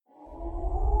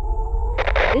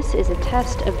This is a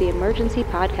test of the emergency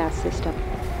podcast system.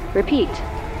 Repeat,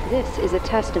 this is a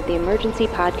test of the emergency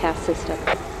podcast system.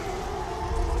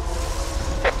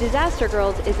 Disaster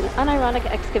Girls is an unironic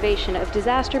excavation of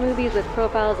disaster movies with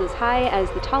profiles as high as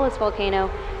the tallest volcano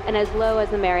and as low as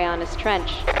the Marianas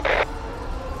Trench.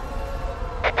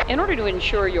 In order to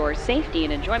ensure your safety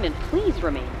and enjoyment, please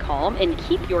remain calm and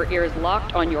keep your ears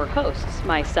locked on your hosts,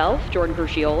 myself, Jordan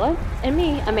Crucchiola, And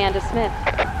me, Amanda Smith.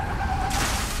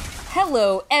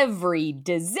 Hello, every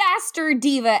disaster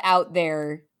diva out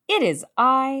there. It is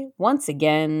I, once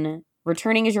again,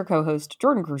 returning as your co-host,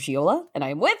 Jordan Crucchiola, and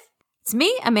I'm with... It's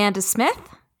me, Amanda Smith.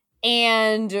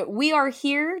 And we are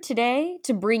here today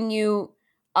to bring you,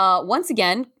 once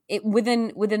again,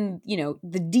 within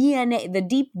the DNA, the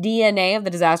deep DNA of the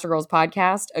Disaster Girls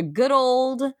podcast, a good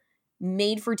old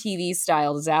made-for-TV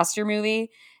style disaster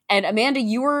movie. And Amanda,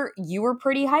 you were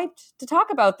pretty hyped to talk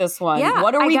about this one. Yeah,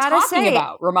 what are we talking say,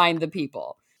 about? Remind the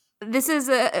people. This is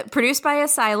produced by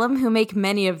Asylum, who make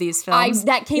many of these films.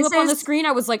 That came up on the screen.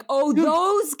 I was like, oh,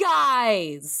 those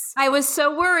guys. I was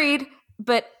so worried,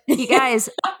 but you guys,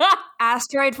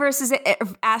 Asteroid versus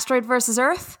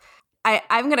Earth.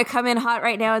 I'm going to come in hot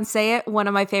right now and say it. One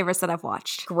of my favorites that I've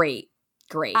watched. Great.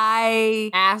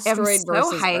 I Asteroid am so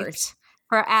versus hyped Earth.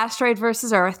 for Asteroid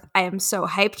versus Earth. I am so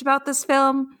hyped about this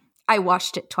film. I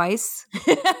watched it twice.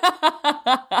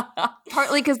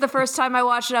 Partly because the first time I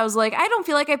watched it, I was like, I don't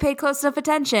feel like I paid close enough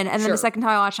attention. And then the second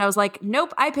time I watched it, I was like,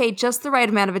 nope, I paid just the right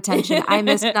amount of attention. I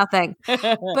missed nothing.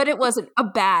 But it wasn't a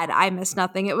bad I missed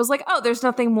nothing. It was like, oh, there's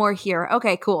nothing more here.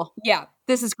 Okay, cool. Yeah.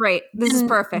 This is great. This is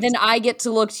perfect. Then I get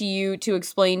to look to you to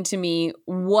explain to me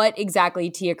what exactly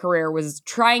Tia Carrere was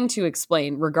trying to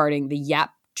explain regarding the Yap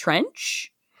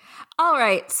Trench. All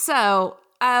right. So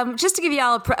just to give you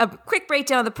all a quick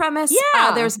breakdown of the premise.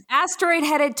 Yeah. There's an asteroid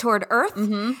headed toward Earth.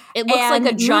 Mm-hmm. It looks like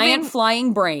a giant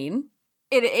flying brain.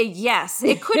 Yes,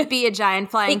 it could be a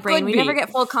giant flying brain. We never get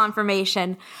full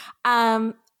confirmation.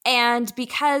 And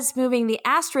because moving the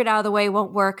asteroid out of the way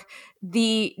won't work,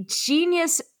 the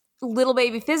genius little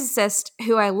baby physicist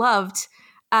who I loved,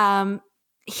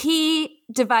 he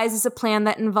devises a plan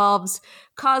that involves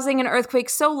causing an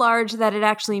earthquake so large that it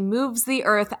actually moves the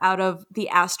Earth out of the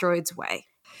asteroid's way.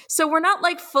 So we're not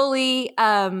like fully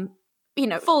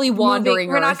fully wandering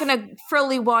We're not Earth. going to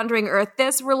fully wandering Earth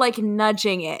this. We're like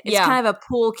nudging it. It's kind of a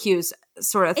pool cues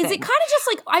sort of thing. Is it kind of just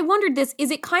like, I wondered this, is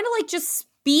it kind of like just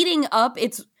speeding up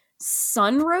its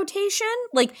sun rotation?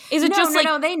 Like, is it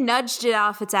No, they nudged it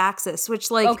off its axis,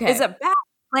 which is a bad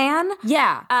plan.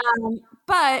 Yeah.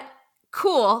 But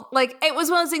cool. Like, it was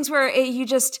one of those things where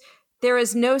there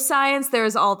is no science, there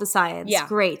is all the science. Yeah.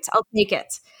 Great. I'll take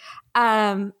it.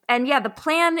 And yeah, the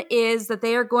plan is that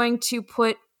they are going to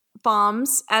put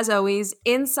bombs, as always,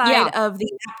 inside of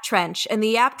the Yap Trench. And the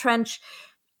Yap Trench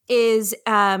is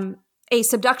a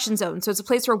subduction zone. So it's a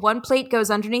place where one plate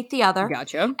goes underneath the other.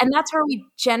 Gotcha. And that's where we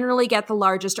generally get the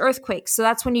largest earthquakes. So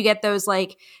that's when you get those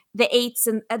like the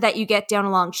 8s that you get down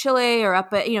along Chile or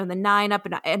up at, the 9 up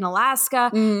in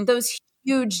Alaska. Those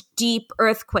huge, deep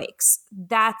earthquakes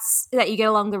that you get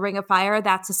along the Ring of Fire.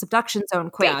 That's a subduction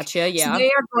zone quake. Gotcha, yeah. So they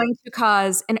are going to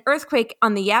cause an earthquake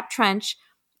on the Yap Trench,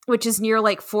 which is near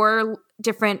like 4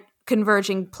 different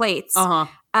converging plates.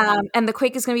 And the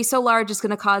quake is going to be so large, it's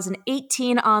going to cause an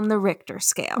 18 on the Richter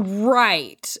scale.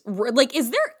 Right. Like,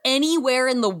 is there anywhere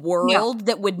in the world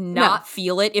that would not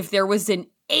feel it if there was an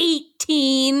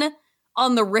 18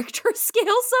 on the Richter scale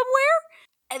somewhere?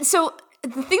 And so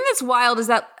the thing that's wild is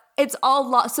that it's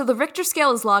all so the Richter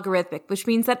scale is logarithmic, which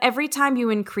means that every time you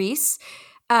increase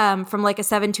from like a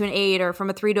 7 to an 8 or from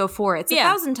a 3 to a 4, it's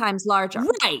 1,000 times larger.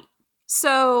 Right.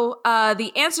 So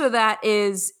the answer to that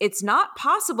is it's not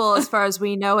possible as far as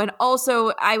we know. And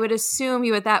also, I would assume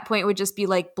you at that point would just be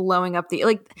like blowing up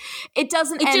it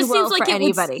doesn't end well for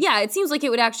anybody. It seems like it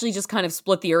would actually just kind of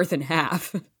split the Earth in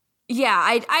half. Yeah,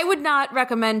 I would not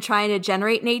recommend trying to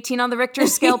generate an 18 on the Richter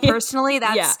scale personally.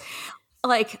 That's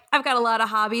like, I've got a lot of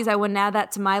hobbies. I wouldn't add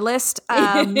that to my list.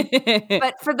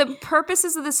 But for the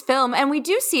purposes of this film, and we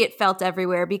do see it felt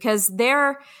everywhere because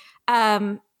the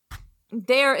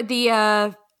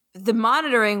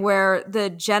monitoring where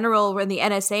the general and the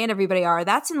NSA and everybody are,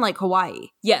 that's in like Hawaii.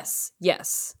 Yes.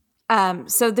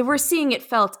 So we're seeing it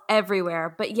felt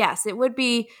everywhere. But yes, it would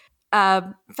be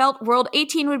felt world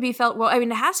 18 would be felt world. I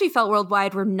mean, it has to be felt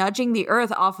worldwide. We're nudging the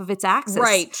Earth off of its axis.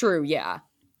 Right. True. Yeah.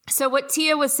 So what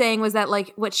Tia was saying was that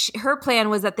like her plan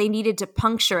was that they needed to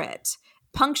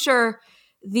puncture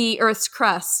the Earth's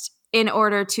crust in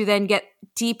order to then get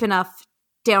deep enough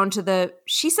down to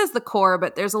she says the core,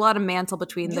 but there's a lot of mantle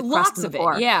between the crust and the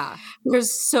core. Yeah.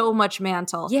 There's so much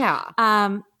mantle. Yeah.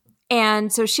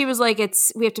 And so she was like,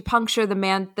 we have to puncture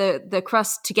the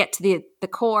crust to get to the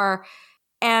core.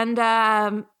 And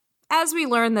as we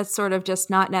learn, that's sort of just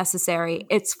not necessary.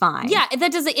 It's fine. Yeah,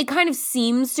 that doesn't. It kind of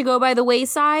seems to go by the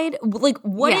wayside. Like,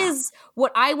 what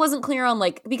I wasn't clear on,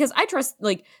 like, because I trust,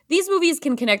 like, these movies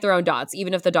can connect their own dots,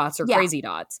 even if the dots are crazy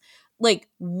dots. Like,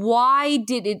 why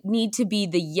did it need to be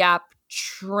the Yap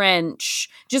Trench?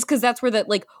 Just because that's where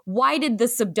why did the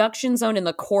subduction zone and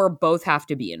the core both have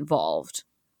to be involved?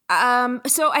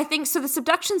 So I think the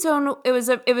subduction zone, it was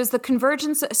the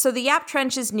convergence. So the Yap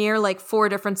Trench is near like 4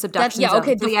 different subduction zones.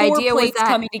 Okay. The four plates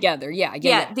coming together.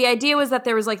 Yeah. The idea was that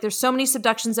there's so many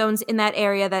subduction zones in that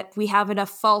area that we have enough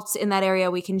faults in that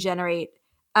area we can generate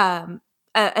an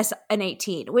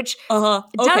 18, which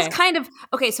does kind of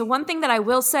So one thing that I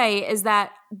will say is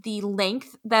that the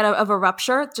length of a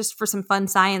rupture, just for some fun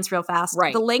science, real fast,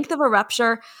 the length of a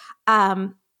rupture,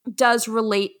 does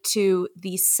relate to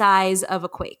the size of a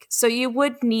quake. So you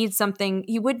would need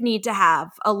to have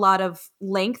a lot of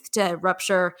length to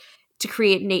rupture to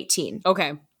create an 18.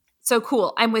 Okay. So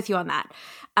cool. I'm with you on that.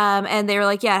 And they were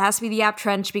like, yeah, it has to be the Yap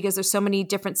Trench because there's so many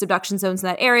different subduction zones in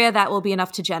that area. That will be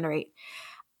enough to generate.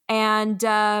 And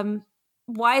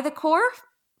why the core?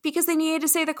 Because they needed to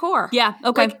say the core. Yeah.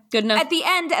 Okay. Good enough. At the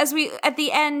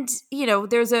end,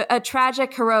 there's a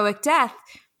tragic, heroic death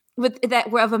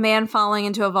of a man falling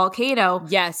into a volcano.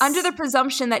 Yes. Under the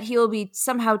presumption that he will be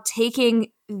somehow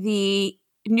taking the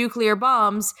nuclear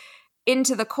bombs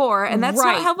into the core. And that's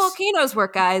not how volcanoes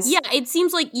work, guys. Yeah. It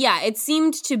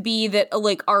seemed to be that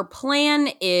our plan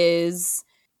is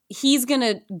he's going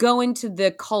to go into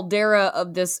the caldera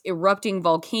of this erupting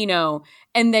volcano.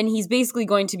 And then he's basically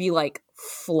going to be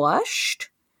flushed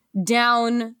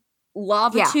down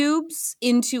lava tubes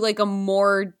into a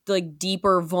more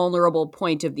deeper, vulnerable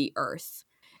point of the earth,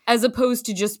 as opposed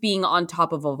to just being on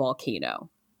top of a volcano.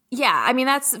 Yeah, I mean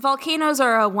volcanoes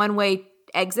are a one-way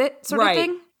exit sort of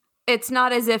thing. It's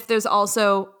not as if there's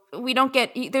also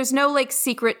there's no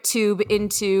secret tube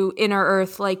into inner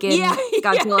Earth in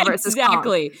Godzilla versus Kong.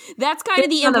 Exactly. That's kind of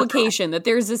the implication that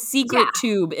there's a secret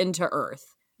tube into Earth.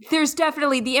 There's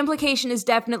the implication is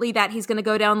definitely that he's going to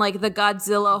go down the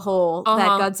Godzilla hole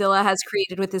that Godzilla has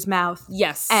created with his mouth.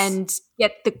 Yes. And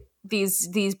get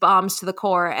these bombs to the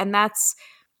core. And that's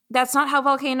not how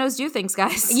volcanoes do things,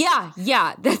 guys.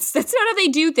 Yeah. That's not how they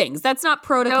do things. That's not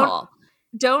protocol.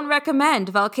 Don't recommend.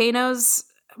 Volcanoes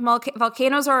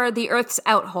are the Earth's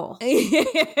out hole.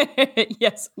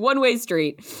 Yes. One-way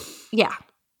street. Yeah.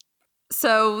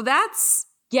 So that's...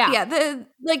 Yeah,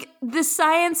 the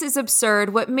science is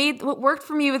absurd. What worked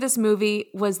for me with this movie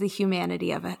was the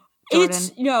humanity of it, Jordan.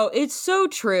 It's so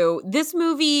true. This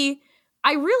movie,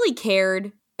 I really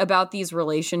cared about these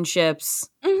relationships.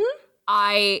 Mm-hmm.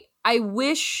 I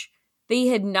wish they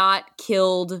had not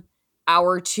killed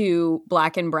our 2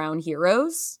 black and brown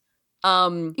heroes.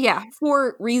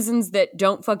 For reasons that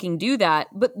don't fucking do that,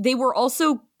 but they were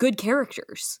also good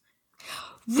characters.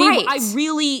 I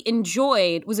really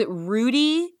enjoyed. Was it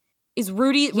Rudy?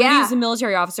 Rudy's a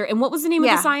military officer. And what was the name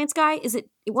of the science guy? It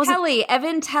wasn't Telly.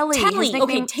 Evan Telly.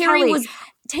 Okay, Terry was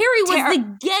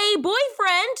the gay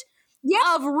boyfriend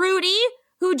of Rudy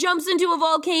who jumps into a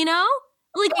volcano. Oh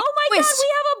my God, we have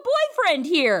a boyfriend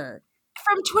here.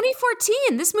 From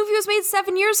 2014. This movie was made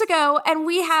 7 years ago, and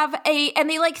we have and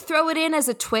they throw it in as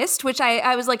a twist, which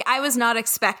I was I was not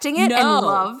expecting it and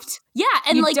loved. Yeah,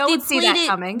 and you don't see that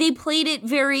coming. They played it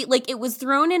very it was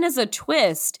thrown in as a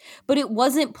twist, but it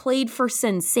wasn't played for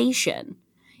sensation.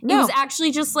 No. It was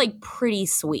actually just pretty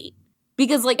sweet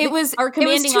because it was our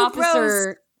commanding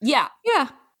officer. Yeah.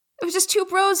 It was just 2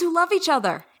 bros who love each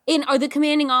other. Are the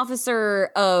commanding officer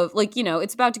of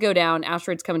it's about to go down,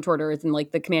 asteroids coming toward Earth, and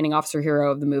the commanding officer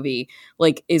hero of the movie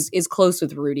is close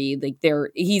with Rudy. They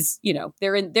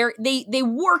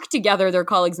work together, they're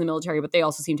colleagues in the military, but they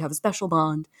also seem to have a special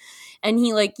bond. And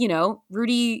he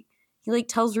Rudy, he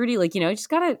tells Rudy you just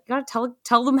gotta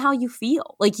tell them how you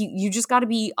feel. You just gotta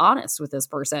be honest with this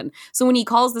person. So when he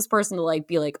calls this person to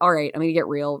be all right, I'm gonna get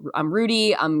real, I'm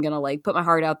Rudy, I'm gonna put my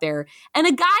heart out there, and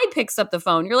a guy picks up the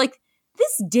phone, you're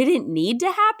this didn't need to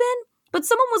happen, but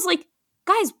someone was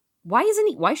guys, why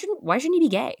shouldn't he be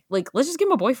gay? Let's just give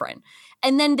him a boyfriend.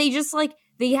 And then they just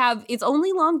they have, it's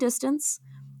only long distance.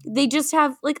 They just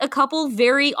have a couple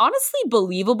very honestly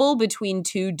believable between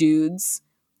 2 dudes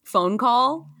phone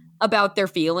about their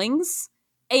feelings.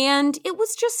 And it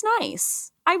was just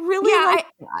nice. I really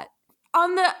liked that.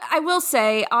 I will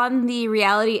say on the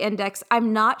reality index,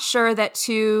 I'm not sure that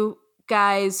 2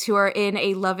 guys who are in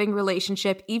a loving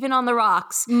relationship, even on the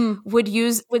rocks,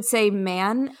 would say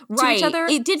man to each other.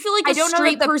 It did feel like a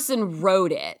straight person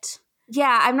wrote it.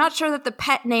 Yeah, I'm not sure that the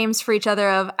pet names for each other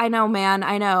of "I know, man,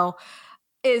 I know"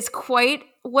 is quite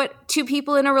what two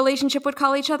people in a relationship would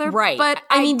call each other. Right. But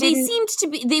I mean, they seemed to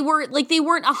be, they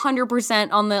weren't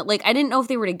 100% on the, like, I didn't know if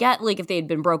they were together, like, if they had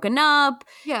been broken up,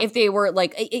 if they were,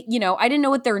 like, you know, I didn't know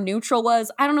what their neutral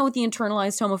was. I don't know what the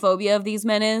internalized homophobia of these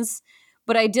men is,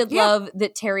 but I did love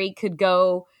that Terry could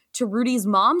go to Rudy's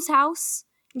mom's house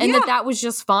and that was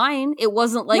just fine. It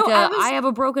wasn't like I have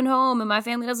a broken home and my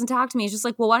family doesn't talk to me. It's just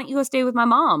like, well, why don't you go stay with my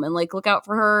mom and, like, look out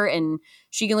for her and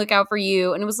she can look out for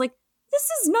you. And it was like, this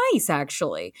is nice,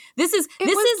 actually. This is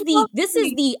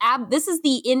the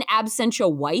in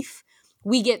absentia wife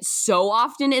we get so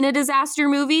often in a disaster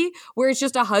movie, where it's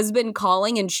just a husband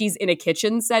calling and she's in a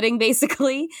kitchen setting,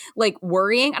 basically, like,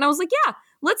 worrying. And I was like, yeah,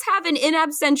 let's have an in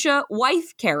absentia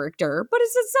wife character, but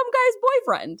it's just some guy's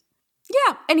boyfriend.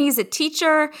 Yeah, and he's a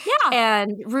teacher. Yeah.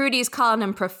 And Rudy's calling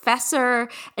him professor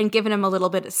and giving him a little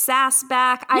bit of sass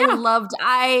back. Yeah. I loved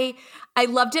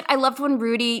it. I loved when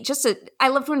Rudy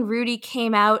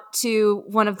came out to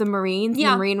one of the Marines. Yeah.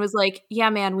 And the Marine was like, "Yeah,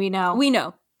 man, we know. We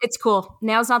know. It's cool.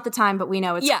 Now's not the time, but we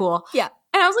know it's cool." Yeah.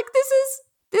 And I was like, this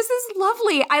is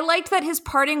lovely. I liked that his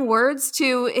parting words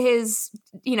to his,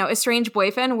 you know, estranged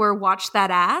boyfriend were "watch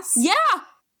that ass." Yeah.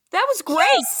 That was great.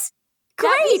 Yes.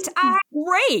 Great.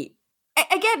 Great.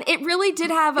 Again, it really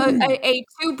did have a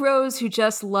two bros who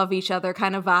just love each other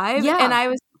kind of vibe. Yeah. And I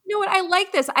was, you know what? I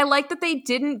like this. I like that they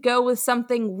didn't go with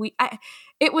something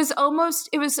it was almost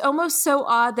so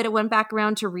odd that it went back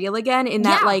around to real again, in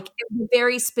that like a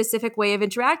very specific way of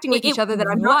interacting with each other that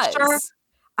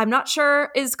I'm not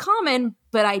sure is common,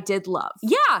 but I did love.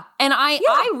 Yeah. And I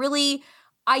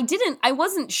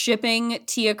wasn't shipping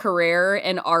Tia Carrere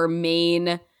and our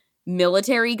main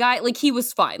military guy. Like, he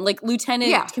was fine. Like,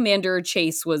 Lieutenant Commander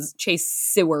Chase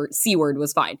Seward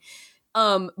was fine.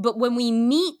 But when we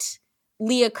meet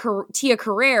Tia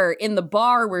Carrere in the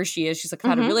bar where she's like,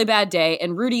 had a really bad day,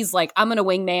 and Rudy's like, I'm gonna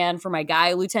wingman for my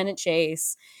guy, Lieutenant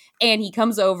Chase, and he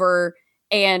comes over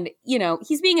and, you know,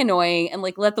 he's being annoying and,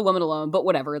 like, let the woman alone, but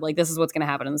whatever, like, this is what's gonna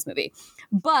happen in this movie.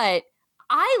 But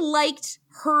I liked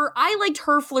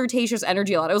her flirtatious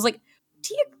energy a lot. I was like,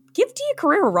 give Tia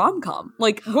Carrere a rom-com.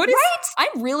 Like, what is... Right?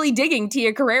 I'm really digging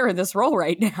Tia Carrere in this role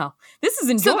right now. This is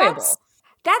enjoyable. So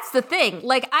that's the thing.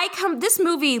 Like, this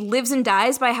movie lives and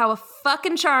dies by how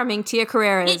fucking charming Tia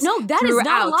Carrere is. That is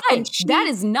not a lie. That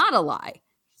is not a lie.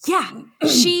 Yeah.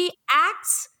 She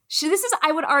acts... this is,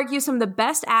 I would argue, some of the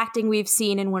best acting we've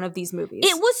seen in one of these movies.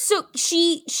 It was so...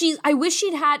 I wish she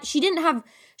didn't have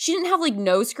like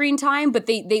no screen time, but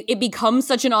it becomes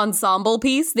such an ensemble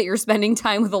piece that you're spending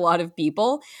time with a lot of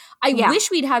people. I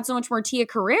wish we'd had so much more Tia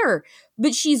Carrere,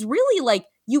 but she's really like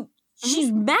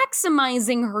she's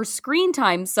maximizing her screen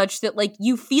time such that, like,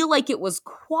 you feel like it was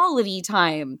quality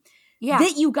time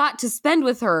that you got to spend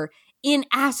with her in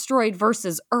Asteroid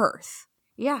versus Earth.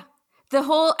 Yeah.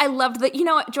 I loved that, you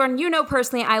know what, Jordan, you know,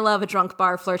 personally, I love a drunk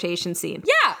bar flirtation scene.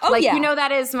 Yeah. Oh, you know,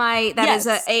 that is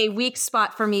a weak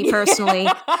spot for me personally.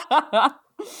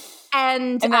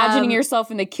 And imagining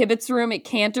yourself in the kibitz room at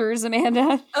Cantor's,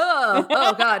 Amanda.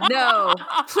 Oh God, no,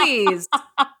 please.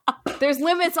 There's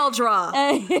limits I'll draw.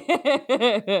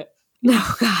 No,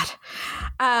 God.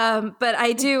 But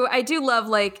I do love,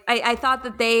 like, I thought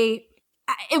that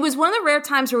it was one of the rare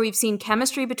times where we've seen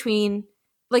chemistry between,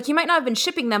 like, you might not have been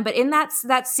shipping them, but in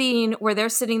that scene where they're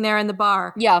sitting there in the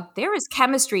bar, there is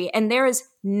chemistry, and there is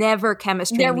never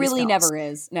chemistry. There really never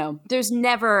is. No, there's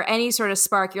never any sort of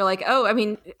spark. You're like, oh, I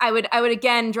mean, I would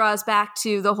again draw us back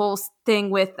to the whole thing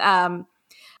with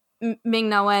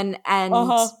Ming-Na Wen and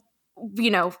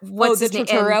you know, what's his name?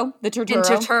 The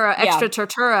Turturro, extra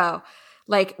Turturro.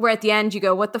 Like, where at the end you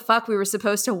go, what the fuck? We were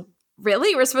supposed to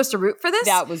root for this?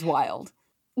 That was wild.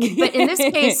 But in this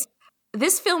case,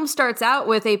 this film starts out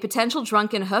with a potential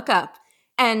drunken hookup,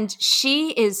 and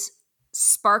she is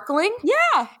sparkling.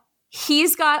 Yeah.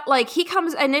 He's got, like, he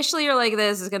comes initially, you're like,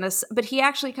 this is gonna, but he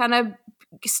actually kind of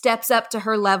steps up to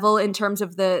her level in terms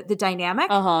of the dynamic.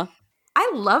 I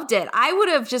loved it. I would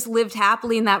have just lived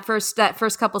happily in that first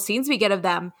couple scenes we get of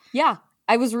them. Yeah.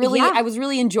 I was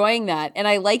really enjoying that. And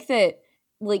I like that,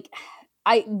 like,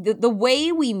 the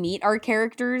way we meet our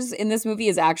characters in this movie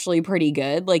is actually pretty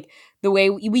good. Like, the way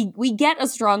we get a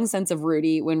strong sense of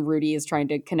Rudy when Rudy is trying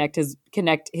to connect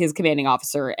his commanding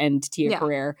officer and Tia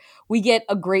Carrere. We get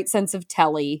a great sense of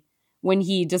Telly when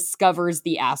he discovers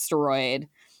the asteroid.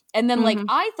 And then, like,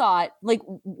 I thought, like,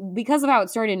 because of how it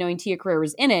started, knowing Tia Carrere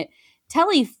was in it,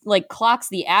 Telly, like, clocks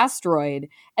the asteroid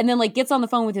and then, like, gets on the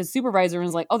phone with his supervisor and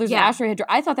is like, oh, there's an asteroid.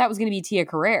 I thought that was going to be Tia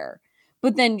Carrere.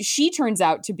 But then she turns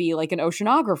out to be, like, an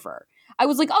oceanographer. I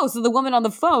was like, oh, so the woman on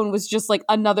the phone was just, like,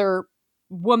 another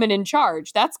woman in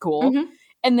charge. That's cool. Mhm.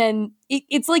 And then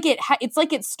it's like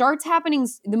it starts happening.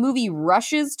 The movie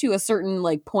rushes to a certain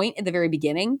like point at the very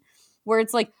beginning where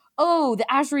it's like, oh, the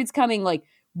asteroid's coming. Like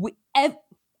I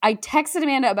texted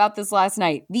Amanda about this last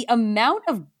night. The amount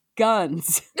of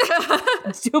guns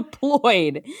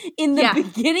deployed in the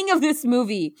beginning of this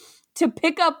movie to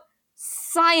pick up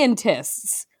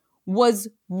scientists was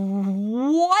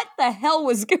what the hell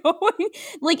was going?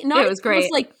 Like, not it was great.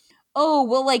 Just like, oh,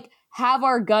 we'll like have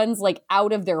our guns like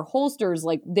out of their holsters,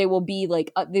 like they will be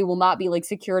like they will not be like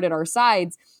secured at our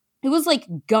sides. It was like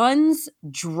guns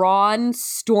drawn,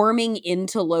 storming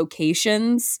into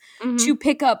locations to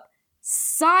pick up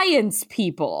science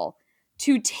people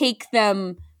to take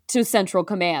them to Central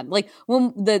Command. Like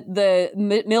when the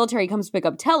military comes to pick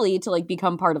up Telly to like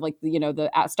become part of like the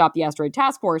Stop the Asteroid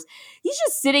Task Force, he's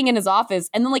just sitting in his office,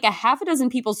 and then like a half a dozen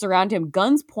people surround him,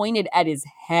 guns pointed at his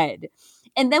head.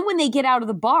 And then when they get out of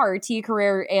the bar, Tia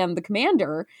Carrere and the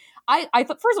commander, I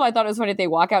thought, first of all, I thought it was funny that they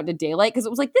walk out into daylight, because it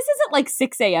was like, this isn't like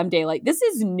 6 a.m. daylight. This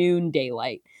is noon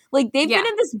daylight. Like they've been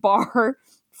in this bar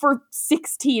for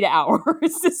 16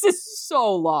 hours. This is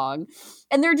so long.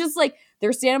 And they're just like,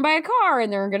 they're standing by a car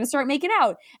and they're going to start making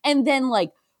out. And then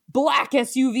like black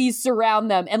SUVs surround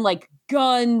them and like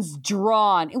guns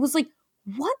drawn. It was like,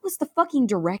 what was the fucking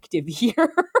directive here?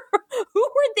 Who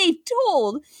were they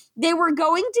told they were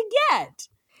going to get?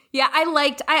 Yeah,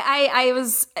 it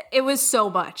was so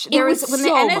much. When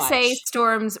the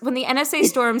NSA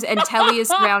storms and Telly is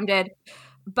surrounded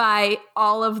by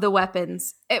all of the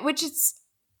weapons,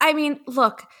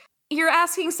 look, you're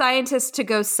asking scientists to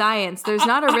go science. There's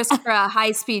not a risk for a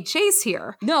high-speed chase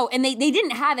here. No, and they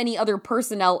didn't have any other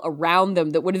personnel around them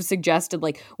that would have suggested,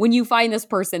 like, when you find this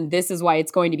person, this is why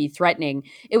it's going to be threatening.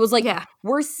 It was like,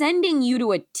 we're sending you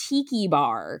to a tiki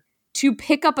bar to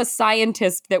pick up a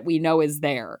scientist that we know is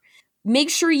there. Make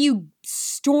sure you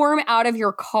storm out of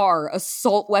your car,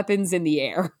 assault weapons in the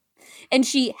air. And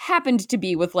she happened to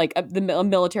be with like the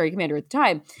military commander at the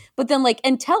time. But then like,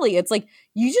 and Telly, it's like,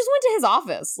 you just went to his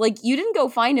office. Like you didn't go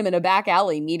find him in a back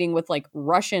alley meeting with like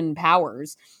Russian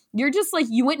powers. You're just like,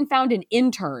 you went and found an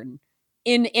intern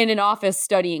in an office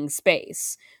studying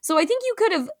space. So I think you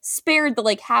could have spared the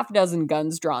like half dozen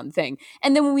guns drawn thing.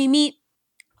 And then when we meet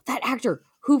that actor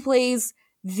who plays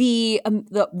the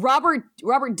Robert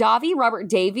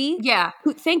Davey. Yeah.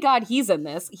 Who, thank God he's in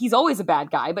this. He's always a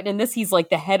bad guy, but in this he's like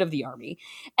the head of the army.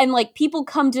 And like people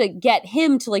come to get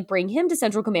him to like bring him to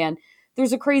Central Command.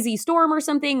 There's a crazy storm or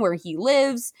something where he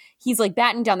lives. He's like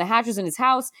battening down the hatches in his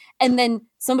house. And then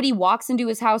somebody walks into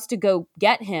his house to go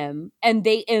get him, and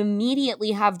they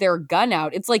immediately have their gun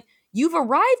out. It's like, you've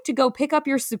arrived to go pick up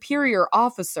your superior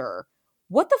officer.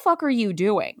 What the fuck are you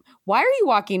doing? Why are you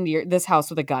walking to this house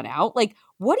with a gun out? Like,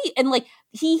 what do you, and like,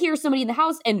 he hears somebody in the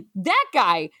house, and that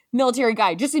guy, military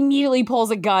guy, just immediately pulls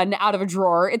a gun out of a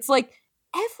drawer. It's like,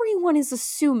 everyone is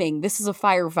assuming this is a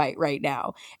firefight right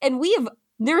now. And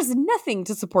there's nothing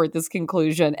to support this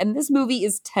conclusion. And this movie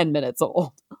is 10 minutes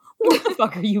old. What the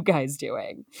fuck are you guys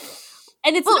doing?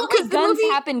 And it's not like guns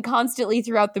happen constantly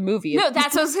throughout the movie. No,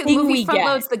 that's what the movie front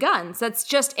loads the guns. That's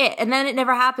just it. And then it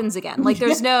never happens again. Like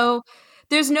there's no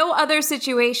other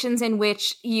situations in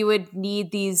which you would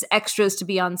need these extras to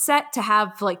be on set to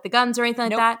have like the guns or anything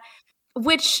like that.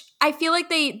 Which I feel like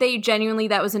they genuinely,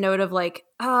 that was a note of like,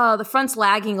 oh, the front's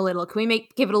lagging a little. Can we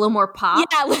give it a little more pop?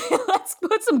 Yeah, let's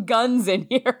put some guns in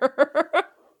here.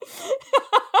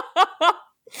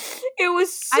 It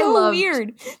was so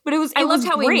weird, but I loved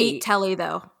how great. we meet Telly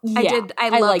though. Yeah,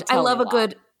 I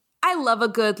love a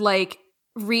good like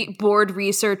board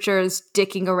researchers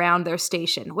dicking around their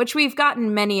station, which we've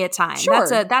gotten many a time. Sure.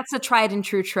 That's a tried and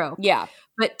true trope. Yeah.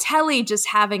 But Telly just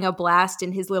having a blast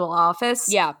in his little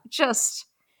office. Yeah.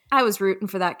 I was rooting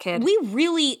for that kid.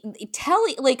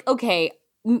 Telly, like, okay,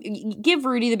 give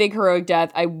Rudy the big heroic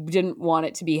death. I didn't want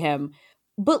it to be him.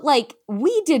 But like,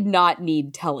 we did not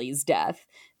need Telly's death.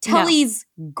 Telly's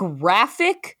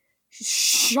graphic,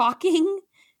 shocking,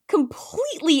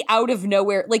 completely out of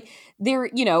nowhere. Like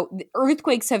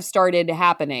earthquakes have started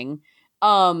happening.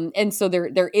 And so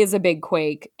there is a big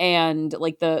quake, and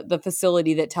like the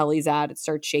facility that Telly's at, it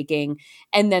starts shaking.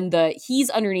 And then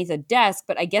he's underneath a desk,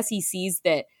 but I guess he sees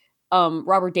that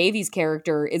Robert Davies'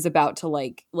 character is about to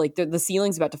like the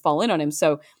ceiling's about to fall in on him.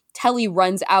 So Telly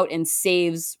runs out and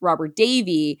saves Robert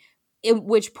Davey, at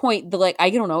which point I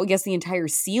don't know, I guess the entire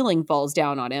ceiling falls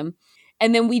down on him.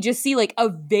 And then we just see like a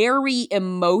very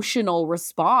emotional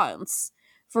response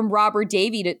from Robert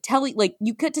Davey to Telly. Like,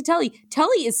 you cut to Telly.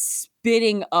 Telly is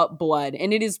spitting up blood,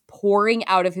 and it is pouring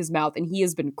out of his mouth, and he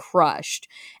has been crushed.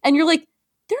 And you're like,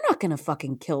 they're not going to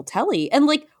fucking kill Telly. And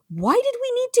like, why did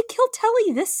we need to kill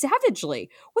Telly this savagely?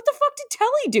 What the fuck did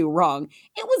Telly do wrong?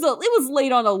 It was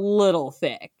laid on a little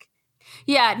thick.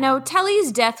 Yeah, no,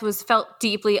 Telly's death felt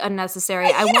deeply unnecessary.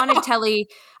 I wanted Telly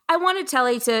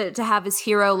to have his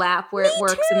hero lap where it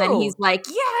works, and then he's like,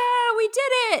 "Yeah, we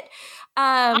did it."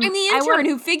 I'm the intern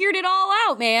who figured it all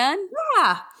out, man.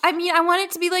 Yeah, I mean, I want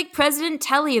it to be like President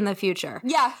Telly in the future.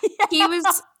 Yeah, he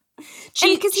was.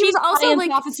 Because he was also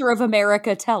like officer of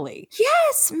America, Telly.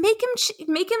 Yes, make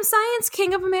him Science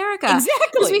King of America.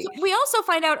 Exactly. We also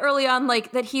find out early on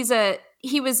like that he's a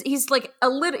genius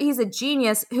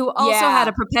who also had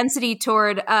a propensity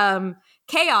toward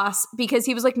chaos because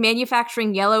he was like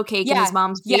manufacturing yellow cake in his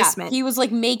mom's basement. He was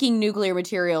like making nuclear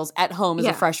materials at home as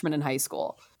a freshman in high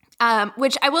school.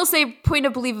 Which I will say, point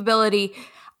of believability,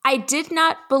 I did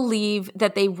not believe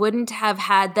that they wouldn't have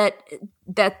had that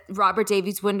Robert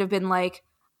Davies wouldn't have been like,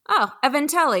 oh, Evan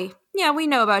Telly, yeah, we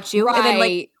know about you. Right. And then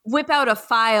like whip out a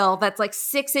file that's like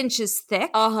 6 inches thick.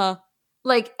 Uh-huh.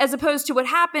 Like, as opposed to what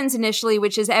happens initially,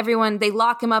 which is they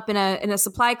lock him up in a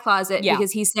supply closet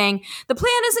because he's saying, the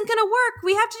plan isn't going to work.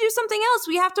 We have to do something else.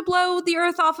 We have to blow the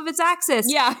earth off of its axis.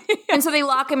 Yeah. And so they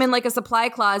lock him in like a supply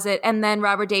closet. And then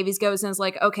Robert Davies goes and is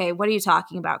like, okay, what are you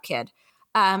talking about, kid?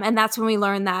 And that's when we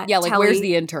learn that. Yeah, like, where's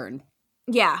the intern?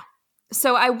 Yeah.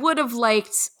 So I would have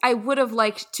liked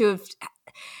to have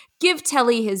give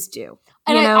Telly his due.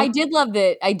 And I did love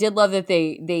that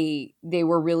they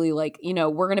were really like,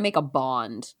 we're going to make a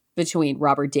bond between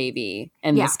Robert Davey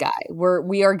and this guy.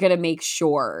 We are going to make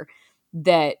sure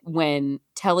that when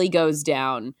Telly goes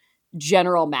down,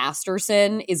 General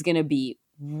Masterson is going to be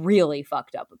really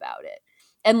fucked up about it.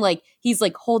 And like, he's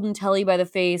like holding Telly by the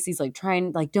face. He's like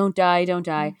trying like, don't die.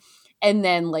 Mm-hmm. And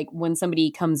then like when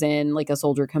somebody comes in, like a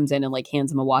soldier comes in and like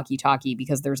hands him a walkie-talkie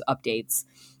because there's updates.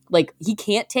 Like, he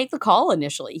can't take the call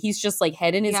initially. He's just like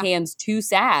head in his hands, too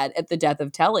sad at the death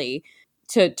of Telly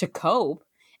to cope.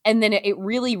 And then it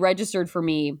really registered for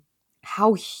me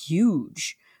how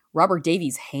huge Robert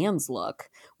Davies' hands look.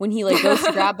 When he like goes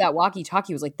to grab that walkie-talkie,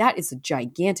 he was like, that is a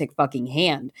gigantic fucking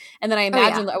hand. And then I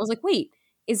imagined, I was like, wait,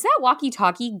 is that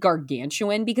walkie-talkie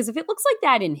gargantuan? Because if it looks like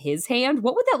that in his hand,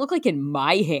 what would that look like in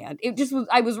my hand? It just was,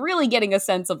 I was really getting a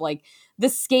sense of like the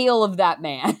scale of that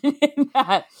man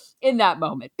in that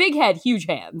moment. Big head, huge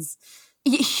hands.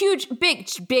 Huge,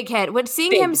 big head. What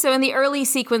seeing him so in the early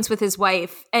sequence with his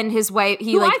wife,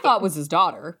 who I thought was his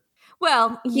daughter.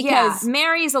 Well, because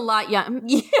Mary's a lot young.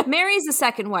 Yeah. Mary's the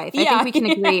second wife. I think we can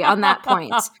agree on that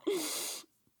point.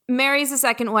 Mary's the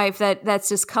second wife that's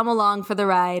just come along for the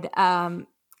ride.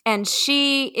 And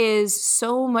she is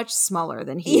so much smaller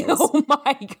than he is. Oh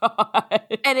my God.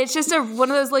 And it's just one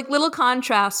of those like little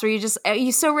contrasts where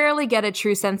you so rarely get a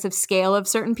true sense of scale of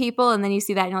certain people. And then you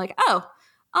see that and you're like, oh,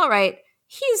 all right.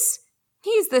 He's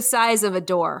the size of a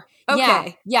door.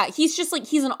 Okay. Yeah. He's just like,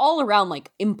 he's an all around like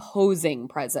imposing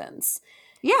presence.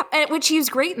 Yeah. Which he was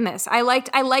great in this. I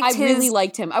really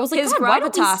liked him. I was like, God, why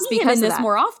don't we see him in this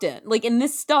more often? Like in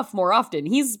this stuff more often.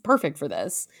 He's perfect for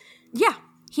this. Yeah.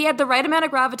 He had the right amount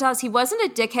of gravitas. He wasn't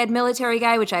a dickhead military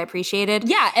guy, which I appreciated.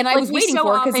 Yeah, and I was waiting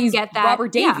for it because he's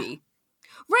Robert Davey. Yeah.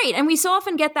 Right, and we so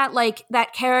often get that like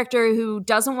that character who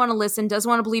doesn't want to listen, doesn't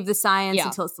want to believe the science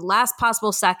until it's the last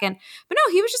possible second. But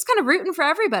no, he was just kind of rooting for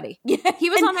everybody. Yeah, he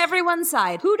was on everyone's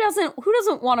side. Who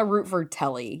doesn't want to root for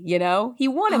Telly? He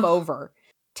won him over.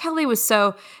 Telly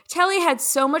had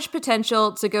so much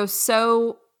potential to go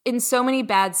in so many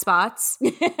bad spots.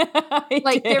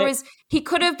 Like he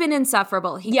could have been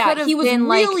insufferable. He was been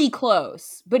really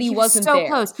close, but he wasn't so there.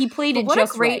 Close. He played it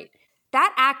just right.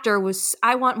 That actor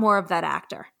I want more of that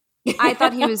actor. I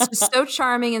thought he was just so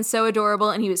charming and so adorable,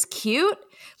 and he was cute.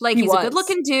 Like he's a good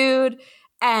looking dude,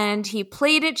 and he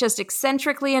played it just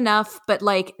eccentrically enough, but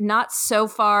like not so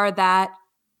far that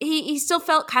he still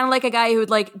felt kind of like a guy who would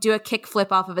like do a kick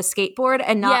flip off of a skateboard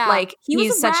and not like he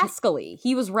was rascally.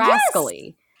 He was rascally.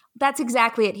 Yes! That's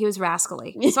exactly it. He was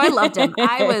rascally. So I loved him.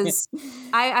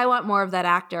 I want more of that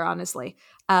actor, honestly.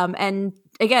 And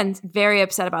again, very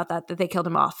upset about that they killed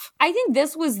him off. I think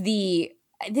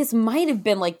this might have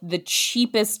been like the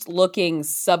cheapest looking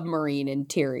submarine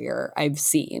interior I've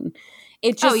seen.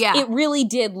 It just, it really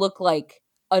did look like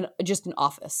just an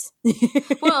office.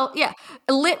 Well, yeah,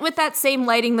 lit with that same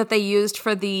lighting that they used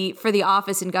for the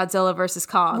office in Godzilla vs.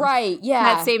 Kong. Right,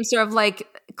 yeah. That same sort of like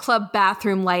club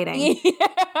bathroom lighting.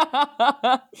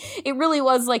 Yeah. It really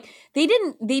was like they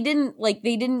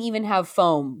didn't even have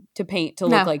foam to paint to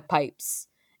look like pipes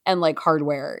and like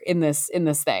hardware in this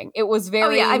thing. It was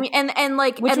very I mean and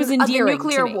like which was endearing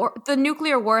the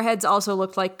nuclear warheads also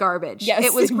looked like garbage. Yes,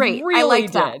 it was great. Really I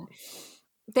liked that.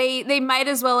 They might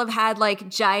as well have had like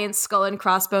giant skull and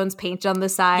crossbones paint on the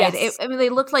side. Yes. I mean, they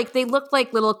looked like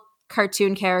little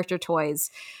cartoon character toys.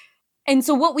 And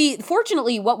so what we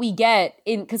get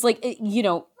in, because like,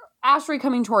 asteroid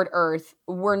coming toward Earth,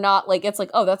 we're not like, it's like,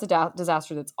 oh, that's a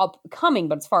disaster that's upcoming,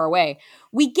 but it's far away.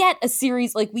 We get a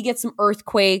series, like we get some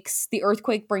earthquakes. The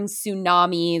earthquake brings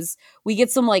tsunamis. We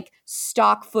get some like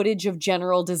stock footage of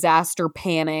general disaster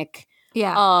panic.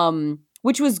 Yeah.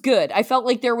 Which was good. I felt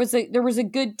like there was a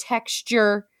good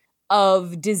texture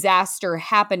of disaster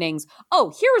happenings.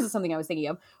 Oh, here was something I was thinking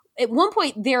of. At one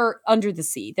point, they're under the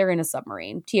sea. They're in a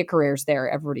submarine. Tia Carrere's there.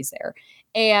 Everybody's there,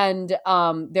 and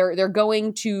they're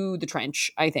going to the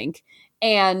trench, I think.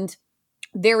 And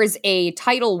there is a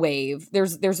tidal wave.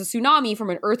 There's a tsunami from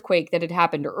an earthquake that had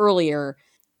happened earlier.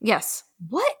 Yes.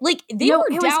 What? Like they were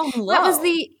down low.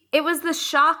 It was the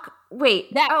shock.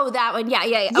 Wait. That one.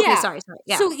 Yeah. Okay. Sorry.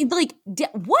 Yeah. So like, do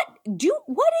you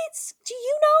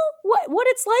know what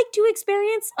it's like to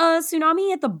experience a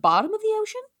tsunami at the bottom of the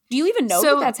ocean? Do you even know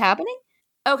that that's happening?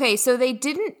 Okay, so they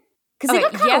didn't, because they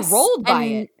got kind of rolled by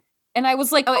it, and I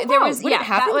was like, "Oh, there was it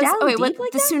happen down deep like the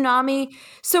that?" Tsunami.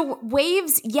 So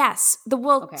waves, yes,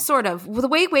 sort of. The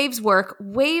way waves work,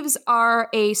 waves are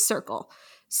a circle.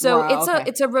 So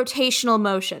it's a rotational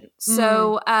motion.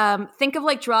 So think of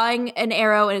like drawing an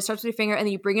arrow and it starts with your finger and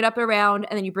then you bring it up around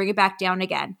and then you bring it back down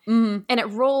again. And it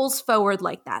rolls forward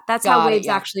like that. That's how waves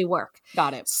actually work.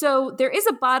 Got it. So there is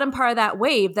a bottom part of that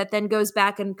wave that then goes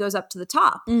back and goes up to the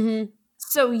top.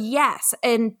 So yes,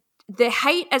 and the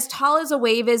height as tall as a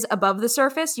wave is above the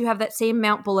surface, you have that same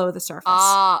amount below the surface.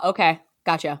 Ah, okay.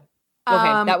 Gotcha.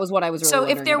 Okay, that was what I was really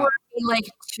wondering if there about. were a like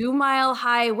 2 mile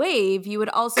high wave, you would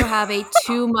also have a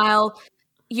 2 mile.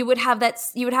 You would have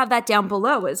that down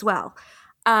below as well.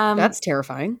 That's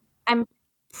terrifying. I'm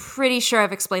pretty sure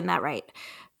I've explained that right.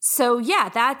 So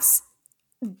yeah,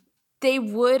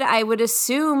 I would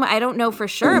assume, I don't know for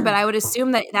sure, but I would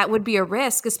assume that would be a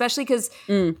risk, especially because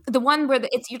the one where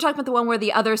you're talking about the one where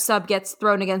the other sub gets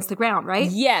thrown against the ground, right?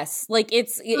 Yes. Like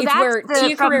it's where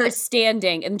Tia Carrere is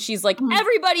standing and she's like,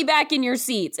 everybody back in your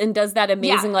seats, and does that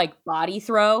amazing like body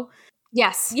throw.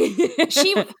 Yes.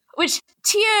 Which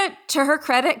Tia, to her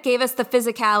credit, gave us the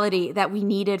physicality that we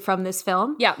needed from this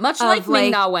film. Yeah. Much like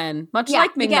Ming-Na Wen.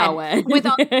 Like Ming-Na Wen. With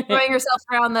all throwing herself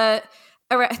around the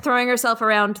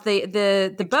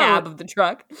boat. Cab of the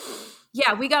truck.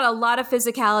 Yeah, we got a lot of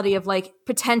physicality of like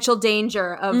potential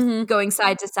danger of going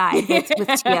side to side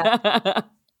with Tia.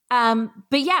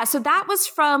 But yeah, so that was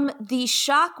from the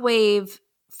shock wave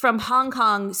from Hong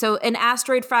Kong. So an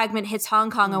asteroid fragment hits Hong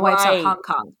Kong and wipes out Hong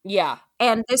Kong. Yeah.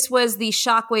 And this was the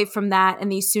shockwave from that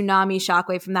and the tsunami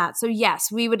shockwave from that. So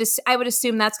yes, I would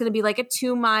assume that's going to be like a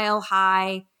 2 mile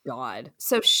high. God.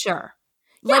 So sure.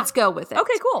 Yeah. Let's go with it.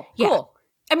 Okay, cool. Yeah. Cool.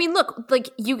 I mean, look, like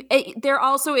there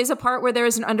also is a part where there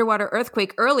is an underwater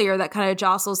earthquake earlier that kind of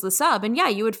jostles the sub. And yeah,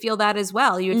 you would feel that as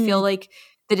well. You would feel like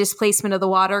the displacement of the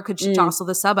water could jostle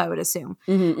the sub, I would assume.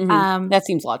 That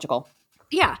seems logical.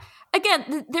 Yeah.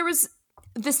 Again, there was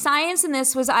the science in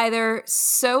this was either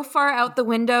so far out the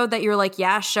window that you're like,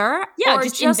 yeah, sure. Yeah, or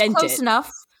just close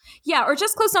enough. Yeah, or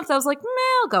just close enough that I was like,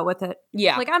 I'll go with it.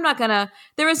 Yeah. Like I'm not gonna,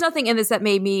 there was nothing in this that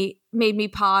made me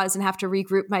pause and have to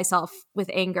regroup myself with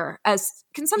anger, as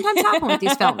can sometimes happen with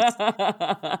these films.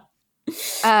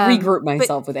 Regroup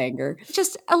myself with anger.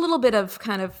 Just a little bit of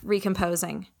kind of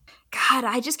recomposing. God,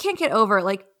 I just can't get over,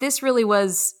 like, this really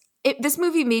was, this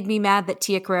movie made me mad that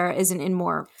Tia Carrere isn't in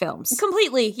more films.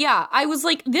 Completely, yeah. I was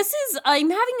like, I'm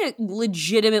having a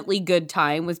legitimately good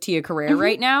time with Tia Carrere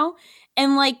right now.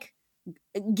 And like,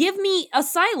 give me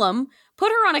Asylum, put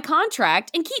her on a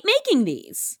contract, and keep making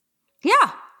these.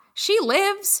 Yeah, she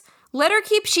lives. Let her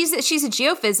keep. She's a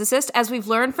geophysicist, as we've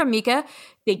learned from Mika.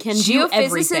 They can do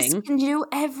everything. Geophysicists can do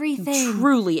everything.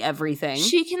 Truly everything.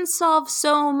 She can solve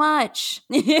so much.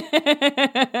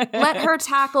 Let her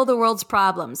tackle the world's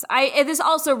problems. This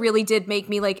also really did make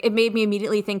me like. It made me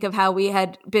immediately think of how we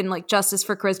had been like Justice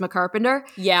for Charisma Carpenter.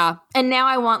 Yeah, and now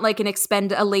I want like a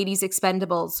ladies'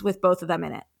 Expendables with both of them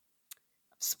in it.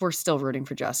 We're still rooting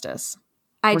for Justice.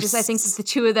 I think that the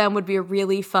two of them would be a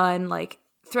really fun, like,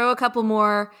 throw a couple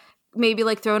more, maybe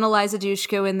like throw an Eliza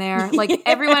Dushku in there, like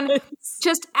everyone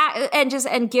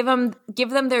and give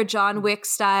them their John Wick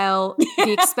style,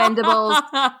 the Expendables,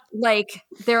 like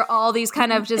they're all these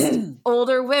kind of just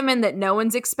older women that no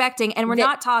one's expecting, and we're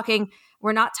not talking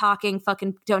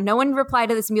fucking. Don't no one reply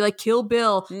to this and be like Kill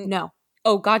Bill. No.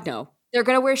 Oh God, no. They're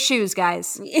going to wear shoes,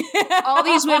 guys. All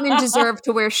these women deserve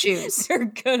to wear shoes. They're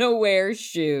going to wear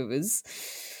shoes.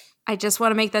 I just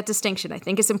want to make that distinction. I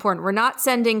think it's important. We're not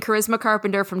sending Charisma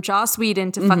Carpenter from Joss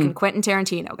Whedon to fucking Quentin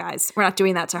Tarantino, guys. We're not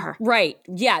doing that to her. Right.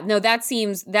 Yeah. No, that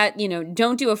seems that,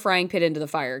 don't do a frying pan into the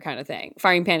fire kind of thing.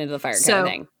 Kind of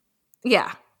thing.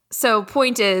 Yeah. So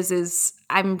point is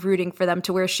I'm rooting for them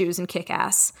to wear shoes and kick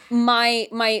ass. My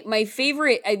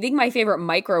favorite, I think my favorite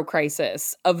micro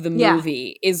crisis of the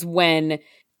movie is when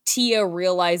Tia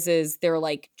realizes they're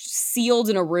like sealed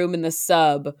in a room in the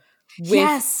sub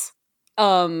with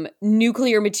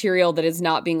nuclear material that is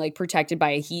not being like protected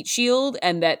by a heat shield,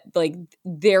 and that like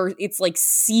it's like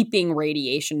seeping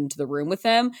radiation into the room with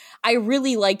them. I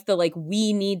really like the like,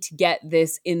 we need to get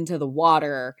this into the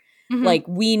water. Like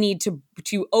we need to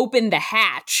open the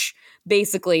hatch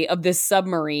basically of this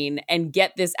submarine and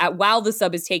get this out while the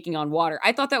sub is taking on water.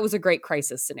 I thought that was a great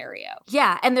crisis scenario.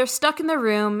 Yeah, and they're stuck in the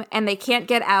room and they can't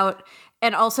get out,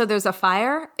 and also there's a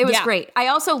fire. It was great. I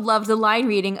also loved the line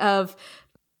reading of,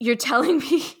 you're telling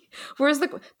me where's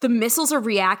the missiles are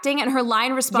reacting, and her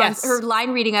line response, her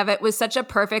line reading of it was such a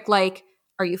perfect like,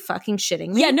 are you fucking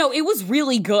shitting me? Yeah, no, it was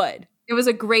really good. It was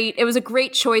a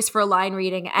great choice for a line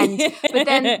reading, and but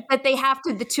then that they have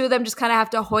to, the two of them just kind of have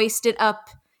to hoist it up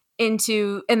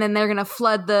into, and then they're gonna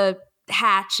flood the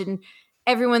hatch, and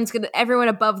everyone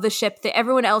above the ship,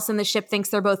 everyone else in the ship thinks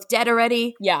they're both dead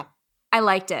already. Yeah. I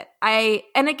liked it.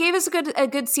 And it gave us a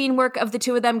good scene work of the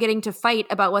two of them getting to fight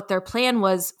about what their plan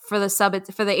was for the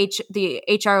the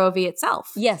HROV itself.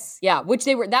 Yes, yeah, which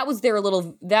that was their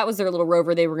little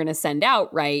rover they were going to send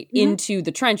out into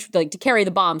the trench, like to carry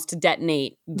the bombs to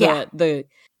detonate the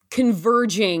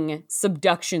converging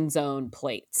subduction zone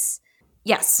plates.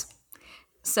 Yes.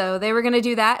 So they were going to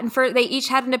do that, and they each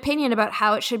had an opinion about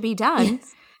how it should be done.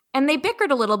 Yes. And they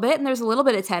bickered a little bit, and there's a little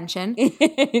bit of tension.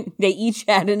 They each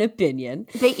had an opinion.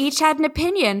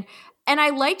 And I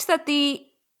liked that the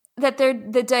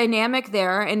dynamic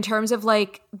there in terms of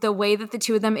like the way that the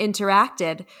two of them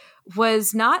interacted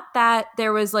was not that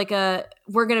there was like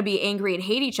we're going to be angry and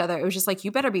hate each other. It was just like,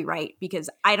 you better be right, because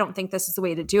I don't think this is the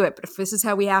way to do it. But if this is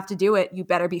how we have to do it, you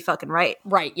better be fucking right.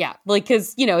 Right, yeah. Like,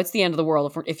 because, it's the end of the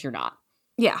world if you're not.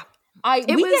 Yeah. We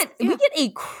get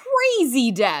a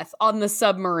crazy death on the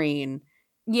submarine.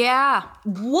 Yeah.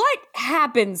 What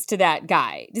happens to that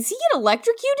guy? Does he get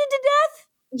electrocuted to death?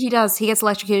 He does. He gets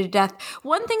electrocuted to death.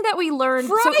 One thing that we learned...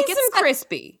 Fries and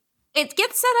crispy. It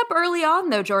gets set up early on,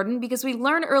 though, Jordan, because we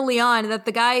learn early on that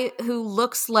the guy who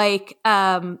looks like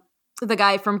the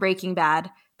guy from Breaking Bad,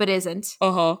 but isn't.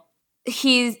 Uh-huh.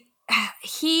 He's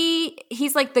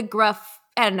like the gruff...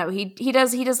 I don't know. He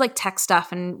does like tech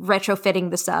stuff and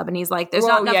retrofitting the sub, and he's like, there's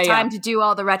not enough time to do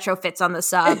all the retrofits on the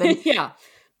sub. And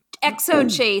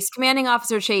XO Chase, Commanding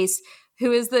Officer Chase,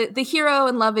 who is the hero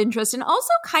and love interest, and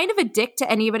also kind of a dick to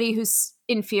anybody who's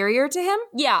inferior to him.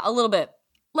 Yeah, a little bit.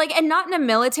 Like, and not in a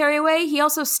military way. He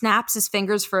also snaps his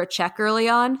fingers for a check early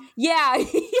on. Yeah,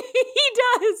 he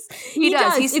does. He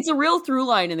does. It's a real through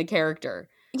line in the character.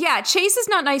 Yeah, Chase is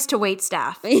not nice to wait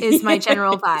staff, is my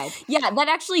general vibe. Yeah, that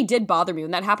actually did bother me.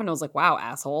 When that happened, I was like, wow,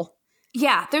 asshole.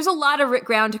 Yeah, there's a lot of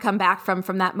ground to come back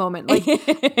from that moment. Like,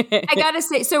 I gotta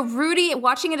say, so Rudy,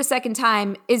 watching it a second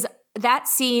time, is that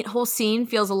whole scene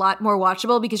feels a lot more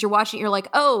watchable, because you're watching it, you're like,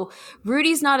 oh,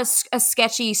 Rudy's not a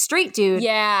sketchy straight dude.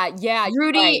 Yeah.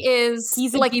 Rudy is...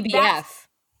 He's a like BBF.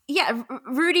 Yeah,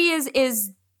 Rudy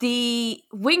is the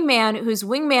wingman who's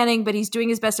wingmanning, but he's doing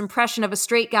his best impression of a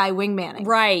straight guy wingmanning.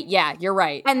 Right, yeah, you're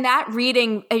right. And that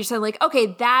reading, I just said like,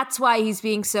 okay, that's why he's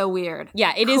being so weird.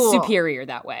 Yeah, it is superior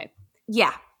that way.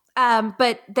 Yeah.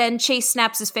 But then Chase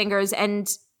snaps his fingers, and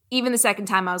even the second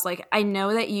time I was like, I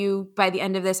know that by the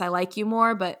end of this, I like you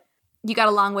more, but you got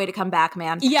a long way to come back,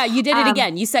 man. Yeah, you did it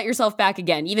again. You set yourself back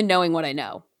again, even knowing what I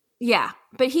know. Yeah.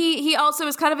 But he also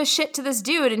is kind of a shit to this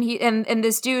dude, and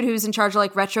this dude who's in charge of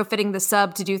like retrofitting the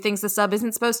sub to do things the sub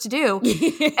isn't supposed to do.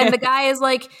 And the guy is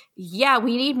like, yeah,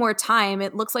 we need more time.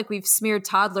 It looks like we've smeared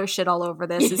toddler shit all over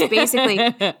this. It's basically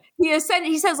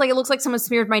he says like, it looks like someone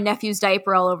smeared my nephew's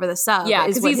diaper all over the sub. Yeah,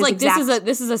 because he's like,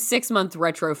 this is a 6-month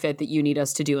retrofit that you need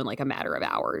us to do in like a matter of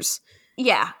hours.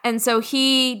 Yeah. And so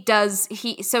he has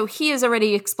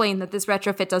already explained that this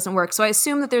retrofit doesn't work. So I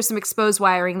assume that there's some exposed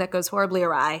wiring that goes horribly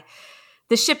awry.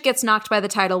 The ship gets knocked by the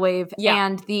tidal wave,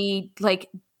 and the like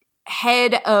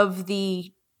head of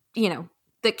the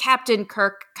Captain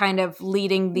Kirk kind of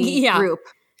leading the group.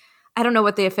 I don't know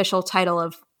what the official title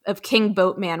of King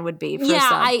Boatman would be. Because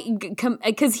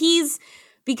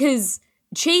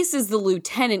Chase is the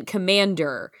lieutenant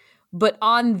commander, but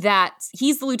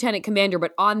he's the lieutenant commander,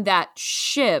 but on that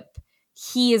ship,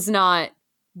 he is not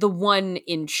the one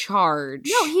in charge.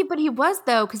 No, but he was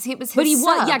though, because he was his But he sub.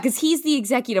 was, yeah, because he's the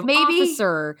executive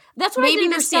officer. That's what I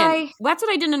didn't understand. That's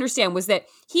what I didn't understand was that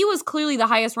he was clearly the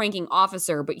highest ranking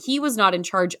officer, but he was not in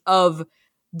charge of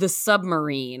the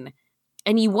submarine.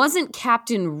 And he wasn't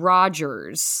Captain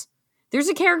Rogers. There's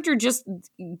a character just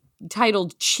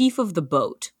titled Chief of the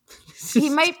Boat. He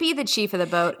might be the chief of the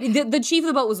boat. The chief of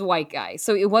the boat was a white guy,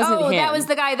 so it wasn't him. Oh, that was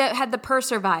the guy that had the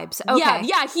purser vibes. Okay.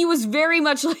 Yeah, he was very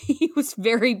much like, he was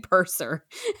very purser.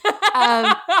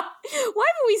 Why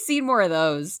haven't we seen more of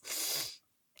those?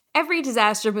 Every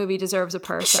disaster movie deserves a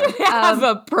purser. Should have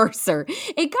a purser.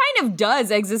 It kind of does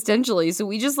existentially, so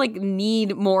we just like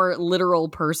need more literal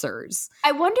pursers.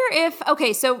 I wonder if,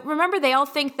 okay, so remember they all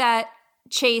think that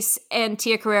Chase and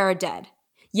Tia Carrere are dead.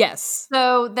 Yes.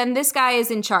 So then this guy is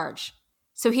in charge.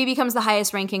 So he becomes the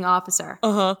highest ranking officer.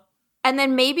 Uh-huh. And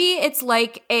then maybe it's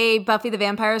like a Buffy the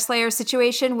Vampire Slayer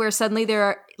situation where suddenly there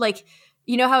are like,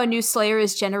 you know how a new Slayer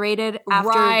is generated after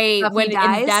Buffy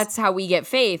dies? And that's how we get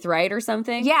Faith, right? Or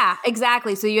something? Yeah,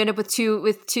 exactly. So you end up with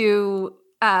two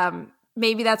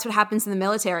maybe that's what happens in the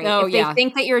military. Oh, if they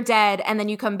think that you're dead and then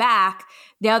you come back,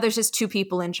 now there's just two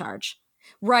people in charge.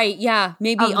 Right, yeah.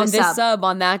 Maybe on this sub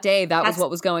on that day, that was what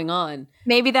was going on.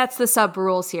 Maybe that's the sub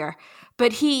rules here.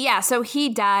 But he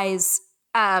dies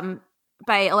by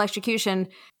electrocution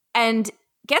and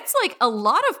gets like a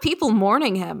lot of people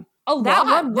mourning him. That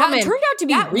one woman turned out to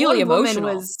be really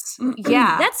emotional.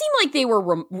 That seemed like they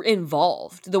were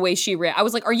involved the way she ran. I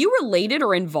was like, are you related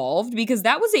or involved? Because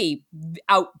that was a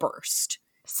outburst.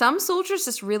 Some soldiers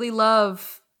just really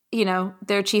love,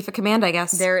 their chief of command, I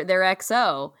guess. Their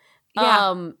XO.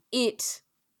 Yeah.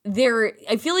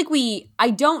 I feel like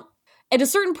at a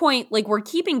certain point, like we're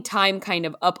keeping time kind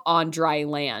of up on dry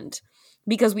land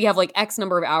because we have like X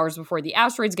number of hours before the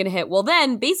asteroid's going to hit. Well,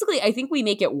 then basically I think we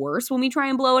make it worse when we try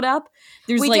and blow it up.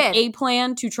 There's a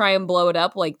plan to try and blow it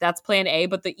up. Like that's plan A,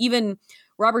 but even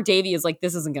Robert Davey is like,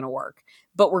 this isn't going to work,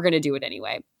 but we're going to do it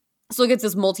anyway. So it gets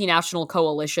this multinational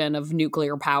coalition of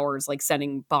nuclear powers like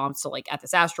sending bombs to like at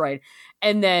this asteroid.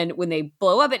 And then when they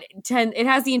blow up, it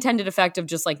has the intended effect of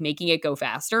just like making it go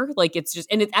faster. Like it's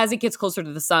just, and as it gets closer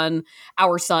to the sun,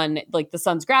 our sun, like the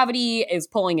sun's gravity is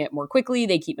pulling it more quickly.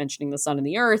 They keep mentioning the sun and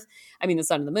the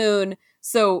sun and the moon.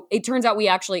 So it turns out we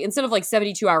actually, instead of like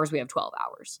 72 hours, we have 12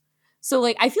 hours. So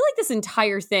like, I feel like this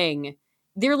entire thing,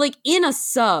 they're like in a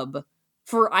sub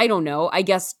for, I don't know, I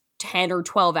guess 10 or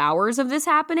 12 hours of this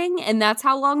happening, and that's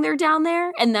how long they're down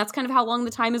there, and that's kind of how long the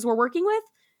time is we're working with.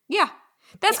 Yeah,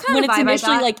 that's kind when of it's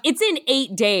initially like it's in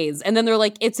 8 days, and then they're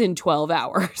like it's in 12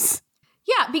 hours.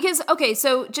 Yeah, because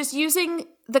so just using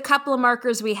the couple of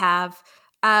markers we have,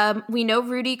 we know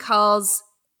Rudy calls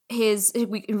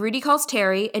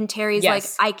Terry, and Terry's like,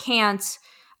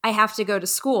 I have to go to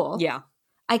school. Yeah,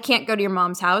 I can't go to your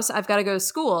mom's house. I've got to go to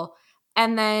school,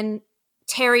 and then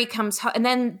Terry comes home, and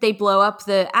then they blow up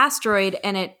the asteroid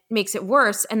and it makes it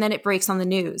worse, and then it breaks on the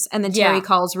news, and then Terry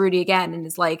calls Rudy again and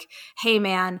is like, hey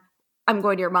man, I'm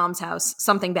going to your mom's house,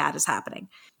 something bad is happening.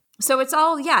 So it's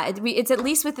all it's at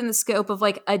least within the scope of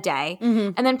like a day.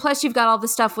 And then plus you've got all the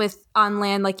stuff with on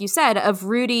land, like you said, of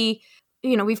Rudy.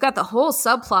 We've got the whole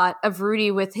subplot of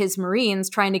Rudy with his Marines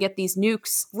trying to get these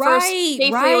nukes safely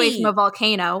away from a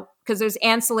volcano, because there's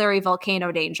ancillary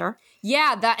volcano danger.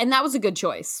 Yeah, that was a good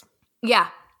choice. Yeah.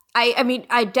 I mean,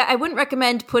 I wouldn't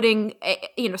recommend putting,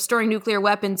 storing nuclear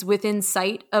weapons within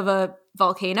sight of a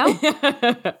volcano.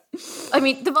 I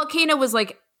mean, the volcano was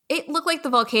it looked like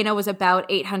the volcano was about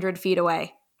 800 feet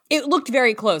away. It looked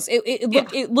very close.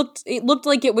 It looked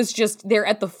like it was just there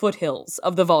at the foothills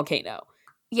of the volcano.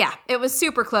 Yeah, it was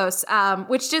super close,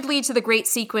 which did lead to the great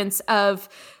sequence of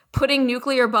putting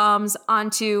nuclear bombs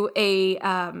onto a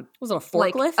was it a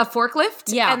forklift? Like a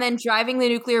forklift, yeah, and then driving the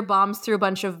nuclear bombs through a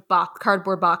bunch of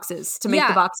cardboard boxes to make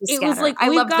the boxes scatter. It was like, I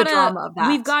love the drama of that.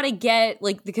 We've got to get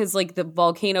because the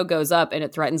volcano goes up and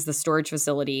it threatens the storage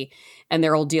facility, and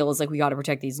their whole deal is like we got to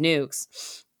protect these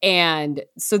nukes. And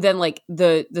so then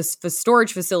the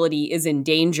storage facility is in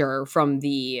danger from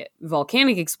the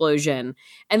volcanic explosion.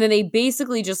 And then they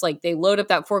basically just they load up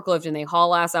that forklift and they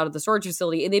haul ass out of the storage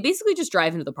facility, and they basically just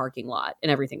drive into the parking lot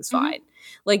and everything's fine.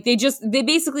 Like they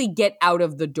basically get out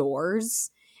of the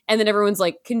doors, and then everyone's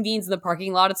convenes in the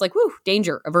parking lot. It's like, whew,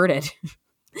 danger averted.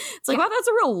 It's like, wow, that's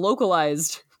a real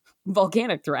localized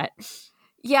volcanic threat.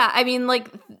 Yeah, I mean,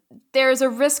 there's a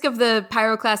risk of the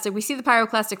pyroclastic. We see the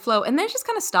pyroclastic flow, and then it just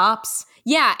kind of stops.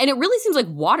 Yeah, and it really seems like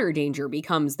water danger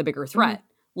becomes the bigger threat.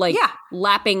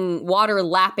 Water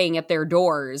lapping at their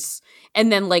doors,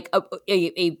 and then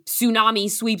a tsunami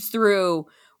sweeps through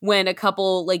when a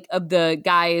couple of the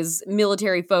guys,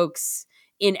 military folks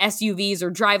in SUVs or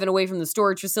driving away from the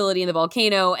storage facility in the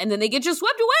volcano, and then they get just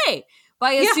swept away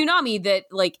by a tsunami that,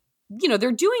 like, you know,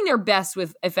 they're doing their best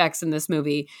with effects in this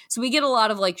movie. So we get a lot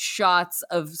of like shots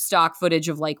of stock footage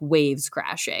of like waves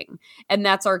crashing. And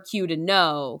that's our cue to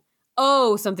know,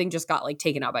 oh, something just got like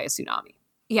taken out by a tsunami.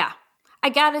 Yeah. I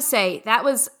gotta say, that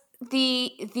was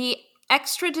the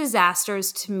extra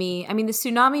disasters to me. I mean, the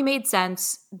tsunami made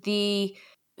sense. The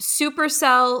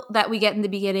supercell that we get in the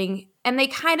beginning, and they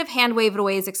kind of hand wave it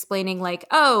away as explaining like,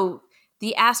 oh,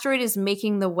 the asteroid is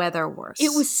making the weather worse.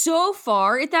 It was so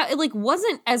far it like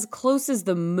wasn't as close as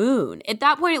the moon. At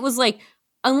that point, it was like,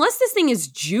 unless this thing is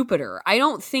Jupiter, I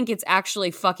don't think it's actually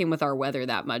fucking with our weather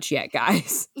that much yet,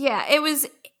 guys. Yeah, it was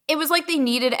like they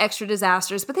needed extra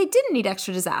disasters, but they didn't need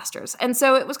extra disasters. And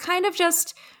so it was kind of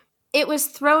just, it was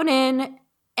thrown in,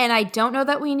 and I don't know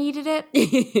that we needed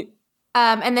it.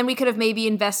 And then we could have maybe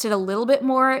invested a little bit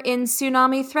more in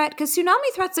tsunami threat, because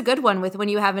tsunami threat's a good one with when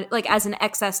you have it like as an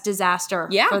excess disaster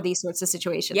for these sorts of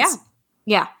situations.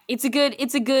 Yeah. It's a good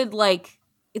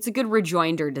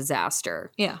rejoinder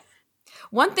disaster. Yeah.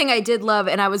 One thing I did love,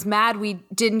 and I was mad we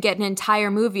didn't get an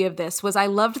entire movie of this, was I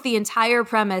loved the entire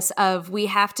premise of we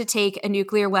have to take a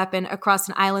nuclear weapon across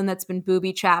an island that's been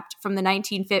booby trapped from the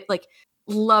 1950s. Like,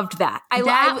 loved that. As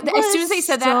soon as they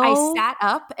said that, I sat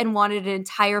up and wanted an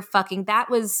entire fucking.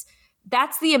 That's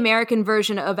the American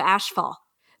version of Ashfall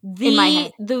in my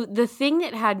head. The thing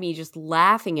that had me just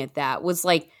laughing at that was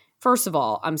like, first of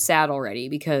all, I'm sad already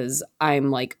because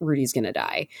I'm like, Rudy's gonna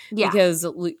die. Yeah. Because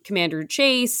Commander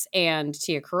Chase and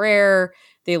Tia Carrere,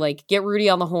 they like get Rudy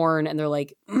on the horn and they're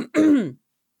like,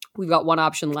 we've got one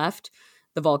option left.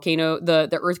 The volcano,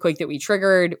 the earthquake that we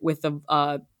triggered with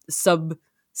the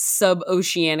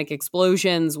sub-oceanic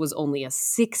explosions was only a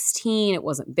 16. It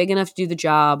wasn't big enough to do the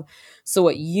job. So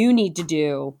what you need to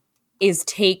do is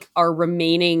take our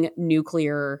remaining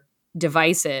nuclear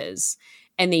devices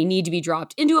and they need to be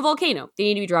dropped into a volcano.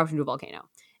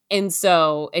 And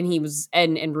so,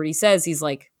 and Rudy says, he's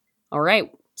like, all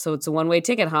right, so it's a one-way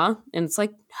ticket, huh? And it's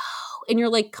like, no. And you're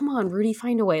like, come on, Rudy,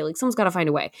 find a way. Like, someone's got to find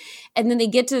a way. And then they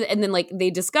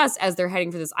discuss as they're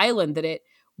heading for this island that it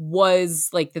was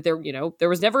like that there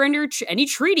was never any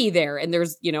treaty there. And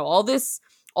there's, all this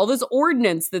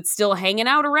ordnance that's still hanging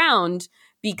out around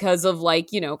because of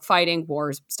fighting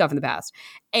wars, stuff in the past.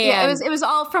 And yeah, it was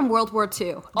all from World War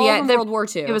II. World War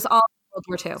II. It was all World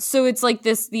War II. So it's like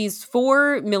these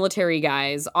 4 military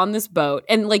guys on this boat.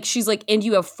 And like, she's like, and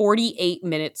you have 48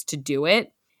 minutes to do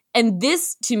it. And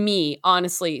this, to me,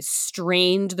 honestly,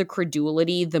 strained the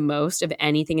credulity the most of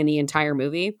anything in the entire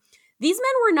movie. These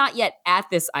men were not yet at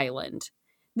this island.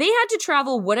 They had to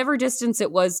travel whatever distance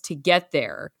it was to get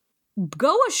there.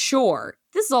 Go ashore.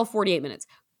 This is all 48 minutes.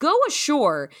 Go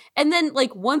ashore. And then,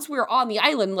 like, once we're on the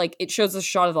island, like, it shows a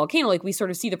shot of the volcano. Like, we sort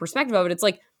of see the perspective of it. It's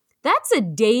like, that's a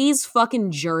day's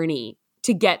fucking journey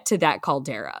to get to that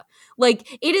caldera.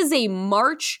 Like, it is a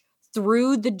march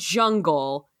through the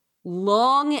jungle,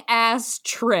 long-ass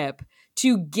trip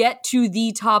to get to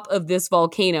the top of this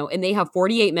volcano. And they have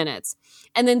 48 minutes.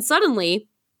 And then suddenly,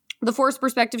 the forced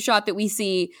perspective shot that we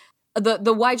see,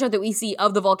 the wide shot that we see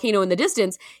of the volcano in the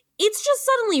distance, it's just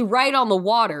suddenly right on the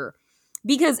water.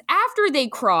 Because after they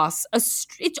cross,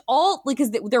 it's all, like,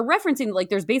 because they're referencing, like,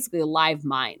 there's basically live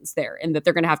mines there, and that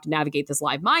they're going to have to navigate this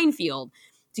live minefield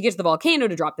to get to the volcano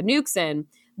to drop the nukes in.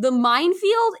 The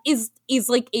minefield is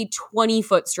like a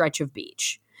 20-foot stretch of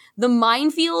beach. The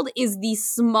minefield is the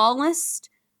smallest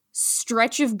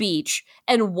stretch of beach,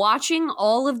 and watching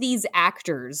all of these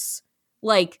actors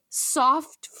like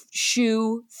soft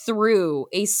shoe through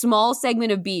a small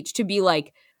segment of beach to be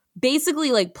like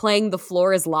basically like playing the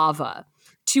floor is lava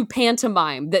to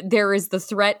pantomime that there is the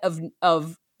threat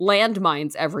of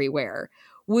landmines everywhere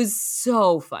was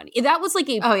so funny. That was like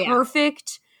a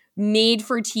perfect made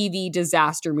for TV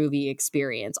disaster movie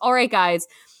experience. All right, guys.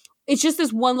 It's just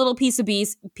this one little piece of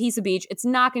beach. It's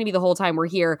not going to be the whole time we're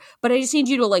here, but I just need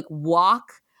you to like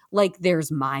walk like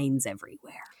there's mines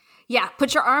everywhere. Yeah,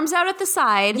 put your arms out at the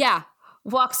side. Yeah.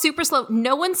 Walk super slow.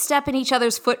 No one step in each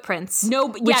other's footprints.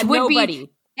 Nobody.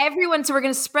 Everyone, so we're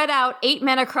going to spread out 8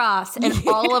 men across, and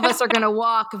all of us are going to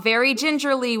walk very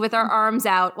gingerly with our arms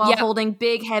out while holding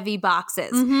big, heavy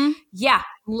boxes. Mm-hmm. Yeah,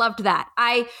 loved that.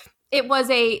 That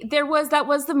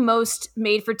was the most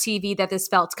made for TV that this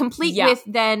felt, complete with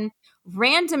then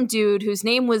random dude whose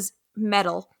name was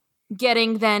Metal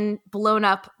getting then blown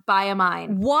up by a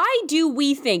mine. Why do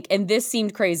we think, and this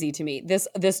seemed crazy to me,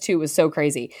 this too was so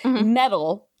crazy. Mm-hmm.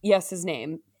 Metal, yes, his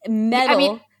name. Metal. I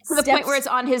mean, to the point where it's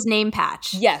on his name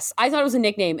patch. Yes, I thought it was a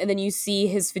nickname, and then you see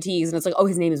his fatigues, and it's like, oh,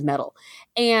 his name is Metal.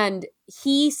 And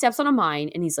he steps on a mine,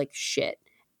 and he's like, shit.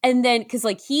 And then, because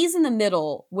like he's in the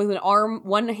middle with an arm,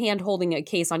 one hand holding a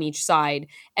case on each side.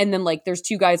 And then like there's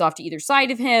two guys off to either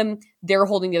side of him. They're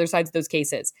holding the other sides of those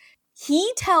cases.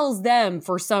 He tells them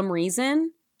for some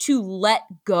reason to let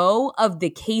go of the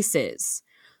cases.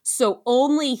 So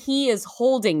only he is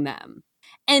holding them.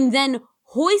 And then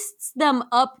hoists them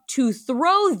up to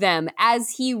throw them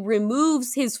as he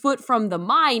removes his foot from the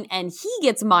mine and he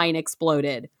gets mine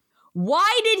exploded.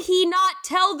 Why did he not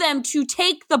tell them to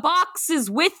take the boxes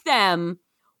with them?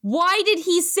 Why did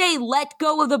he say let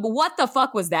go of the... What the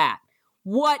fuck was that?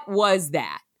 What was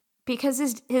that?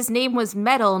 Because his name was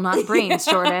Metal, not Brains,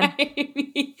 Jordan.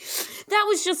 That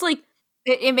was just like...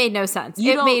 It made no sense.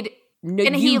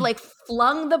 He like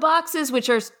flung the boxes, which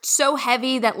are so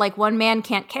heavy that like one man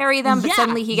can't carry them, but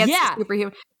suddenly he gets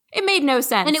superhuman. It made no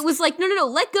sense. And it was like, no,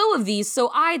 let go of these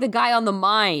so I, the guy on the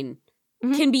mine,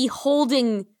 can be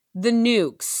holding the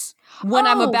nukes when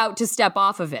I'm about to step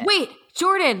off of it. Wait,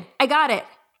 Jordan, I got it.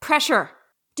 Pressure.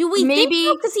 Do we maybe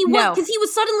think so? Because he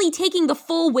was suddenly taking the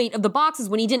full weight of the boxes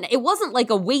when he didn't. It wasn't like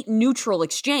a weight neutral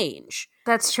exchange.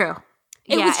 That's true.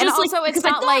 It was just and also like, it's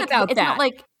not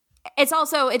like it's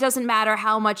also it doesn't matter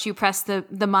how much you press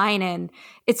the mine in.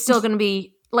 It's still going to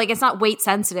be like it's not weight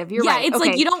sensitive. You're right. Yeah, it's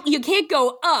like you can't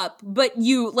go up, but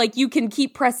you can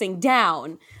keep pressing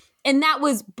down. And that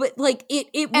was, but like it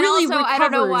and really also, I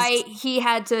don't know why he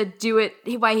had to do it,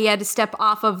 why he had to step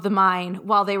off of the mine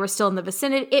while they were still in the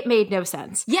vicinity. It made no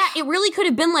sense. Yeah, it really could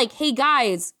have been like, hey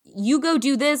guys, you go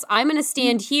do this. I'm going to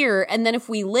stand here. And then if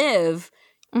we live,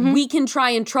 we can try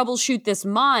and troubleshoot this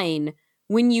mine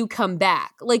when you come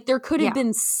back. Like there could have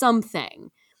been something.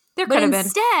 But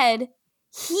instead,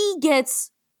 he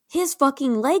gets his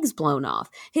fucking legs blown off.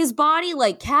 His body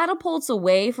like catapults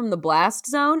away from the blast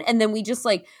zone. And then we just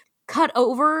like cut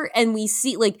over and we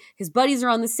see like his buddies are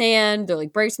on the sand. They're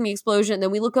like bracing the explosion. And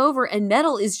then we look over and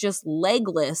Metal is just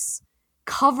legless,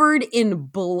 covered in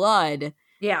blood.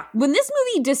 Yeah. When this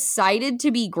movie decided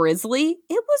to be grisly,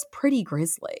 it was pretty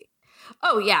grisly.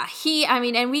 Oh, yeah.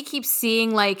 And we keep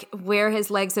seeing like where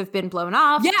his legs have been blown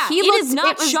off. Yeah, it is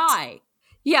not shy.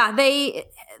 Yeah, it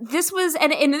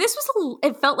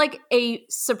felt like a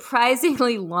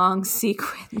surprisingly long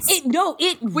sequence.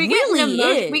 We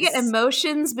get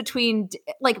emotions between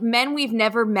like men we've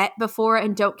never met before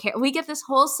and don't care. We get this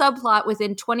whole subplot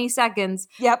within 20 seconds.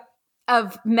 Yep.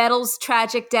 Of Metal's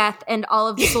tragic death and all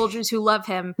of the soldiers who love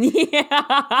him.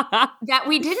 That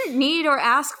we didn't need or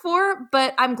ask for,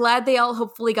 but I'm glad they all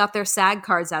hopefully got their SAG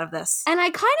cards out of this. And I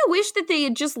kind of wish that they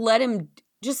had just let him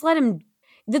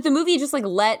that the movie just like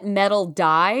let Metal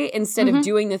die instead of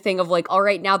doing the thing of like, all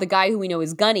right, now the guy who we know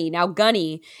is Gunny. Now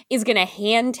Gunny is going to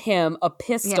hand him a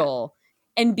pistol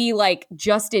and be like,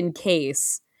 just in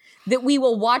case. That we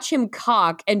will watch him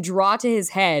cock and draw to his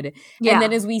head. Yeah. And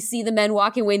then as we see the men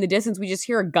walking away in the distance, we just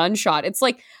hear a gunshot. It's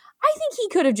like, I think he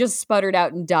could have just sputtered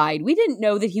out and died. We didn't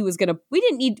know that he was going to, we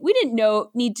didn't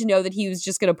need to know that he was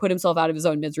just going to put himself out of his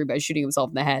own misery by shooting himself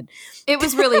in the head. It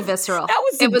was really visceral.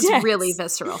 It was really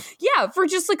visceral. Yeah. For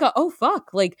just like oh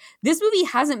fuck. Like this movie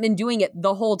hasn't been doing it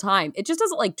the whole time. It just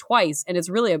does it like twice. And it's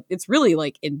really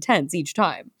like intense each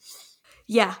time.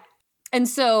 Yeah. And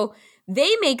so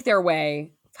they make their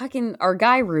way, fucking our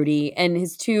guy Rudy and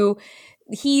his two,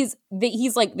 he's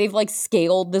like, they've like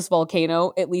scaled this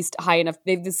volcano at least high enough.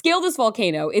 They've scaled this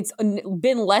volcano. It's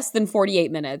been less than 48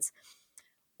 minutes.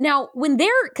 Now when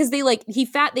because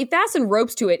they fasten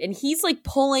ropes to it and he's like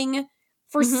pulling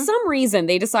for some reason.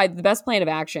 They decide the best plan of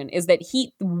action is that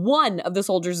one of the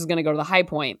soldiers is going to go to the high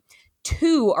point.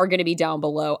 Two are going to be down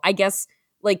below. I guess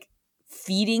like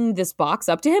feeding this box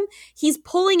up to him. He's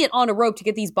pulling it on a rope to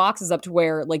get these boxes up to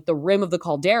where like the rim of the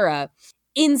caldera,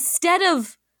 instead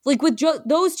of like with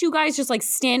those two guys just like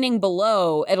standing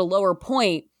below at a lower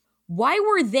point. Why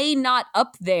were they not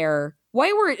up there?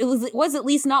 Was at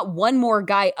least not one more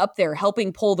guy up there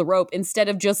helping pull the rope instead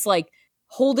of just like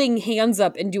holding hands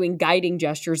up and doing guiding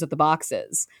gestures at the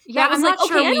boxes? Yeah, I'm like,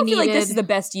 okay, I don't feel like this is the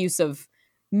best use of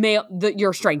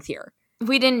your strength here.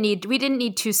 We didn't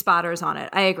need two spotters on it.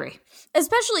 I agree.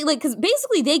 Especially like because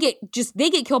basically they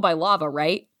get killed by lava,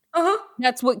 right?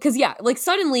 That's what, because yeah, like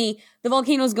suddenly the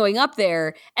volcano's going up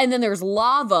there and then there's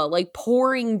lava like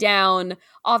pouring down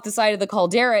off the side of the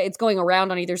caldera. It's going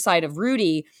around on either side of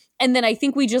Rudy. And then I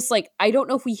think we just like, I don't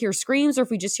know if we hear screams or if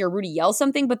we just hear Rudy yell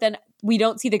something, but then we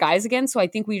don't see the guys again. So I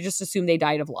think we just assume they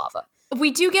died of lava.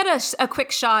 We do get a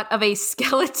quick shot of a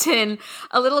skeleton,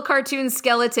 a little cartoon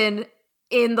skeleton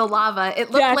in the lava. It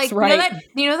looked like right.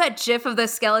 you know that gif of the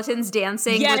skeletons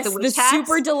dancing with the witch hats?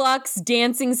 Super deluxe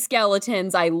dancing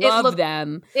skeletons. I love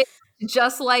them.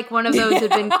 Just like one of those had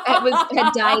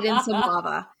died in some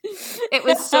lava. It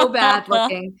was so bad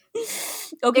looking.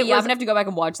 Okay, yeah, I'm gonna have to go back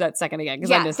and watch that second again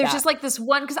because I missed there's that. just like this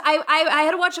one because I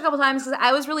had to watch a couple times because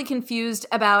I was really confused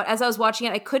about as I was watching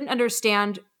it. I couldn't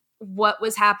understand what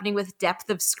was happening with depth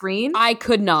of screen. I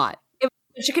could not. It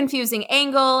was such a confusing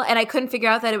angle, and I couldn't figure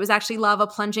out that it was actually lava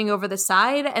plunging over the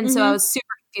side, and so I was super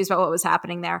confused about what was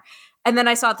happening there. And then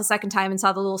I saw it the second time and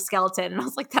saw the little skeleton, and I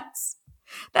was like,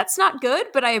 that's not good,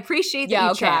 but I appreciate that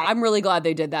you tried. I'm really glad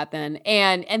they did that then.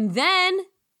 And then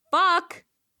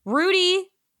Rudy,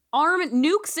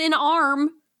 nukes in arm,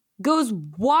 goes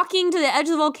walking to the edge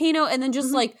of the volcano and then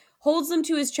just like holds them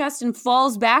to his chest and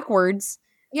falls backwards.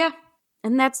 Yeah.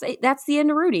 And that's the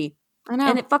end of Rudy. I know.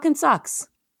 And it fucking sucks.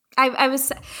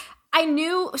 I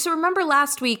knew. So remember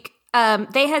last week,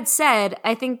 they had said,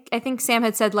 I think Sam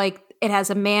had said like it has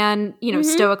a man,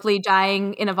 stoically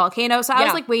dying in a volcano. So I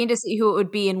was like waiting to see who it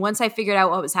would be. And once I figured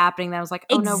out what was happening, then I was like,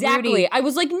 oh no, Rudy. I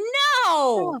was like,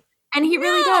 no. And he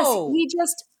really does. He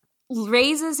just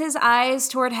raises his eyes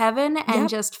toward heaven and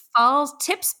just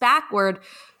tips backward.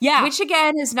 Yeah. Which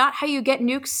again is not how you get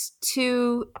nukes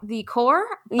to the core,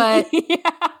 but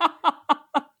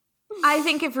I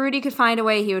think if Rudy could find a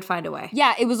way, he would find a way.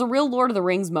 Yeah, it was a real Lord of the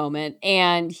Rings moment.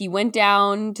 And he went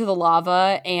down to the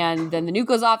lava and then the nuke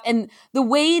goes off. And the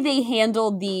way they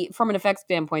handled from an effects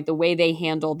standpoint, the way they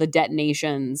handled the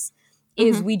detonations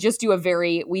is we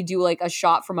do like a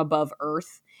shot from above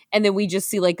Earth. And then we just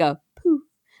see like a poof.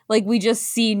 Like we just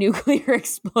see nuclear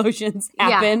explosions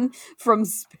happen from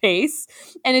space.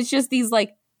 And it's just these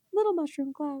like little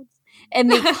mushroom clouds.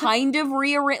 And they kind of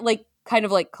rearrange,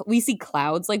 we see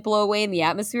clouds like blow away in the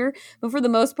atmosphere. But for the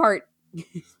most part,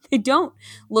 they don't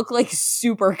look like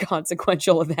super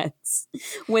consequential events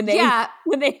when they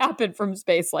happen from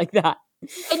space like that.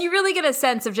 And you really get a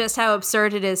sense of just how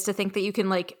absurd it is to think that you can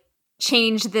like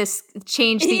change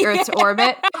the Earth's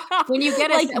orbit when you get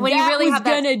when you really have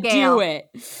that scale. Do it.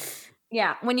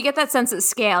 Yeah, when you get that sense of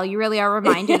scale, you really are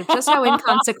reminded of just how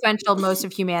inconsequential most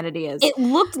of humanity is. It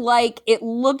looked like if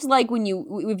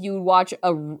you watch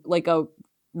a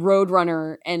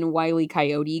Roadrunner and Wile E.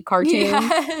 Coyote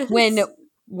cartoon when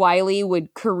Wiley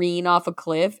would careen off a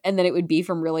cliff and then it would be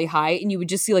from really high and you would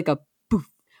just see like a poof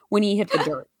when he hit the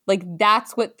dirt. Like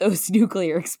that's what those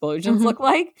nuclear explosions look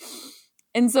like.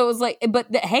 And so it was like,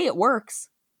 hey, it works.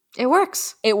 It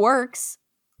works. It works.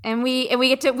 And we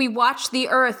watch the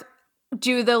Earth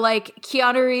do the like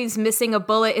Keanu Reeves missing a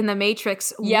bullet in the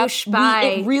Matrix whoosh by.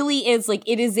 It really is like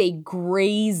it is a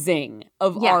grazing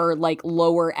of our like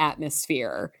lower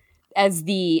atmosphere as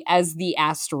the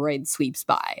asteroid sweeps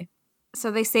by.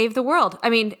 So they save the world. I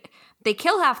mean, they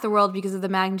kill half the world because of the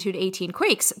magnitude 18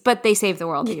 quakes, but they save the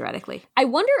world theoretically. I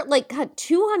wonder, like,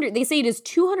 200. They say it is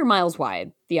 200 miles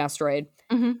wide. The asteroid.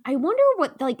 I wonder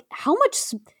how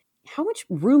much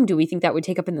room do we think that would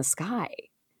take up in the sky?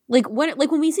 Like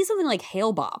when we see something like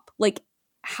Hale Bopp, like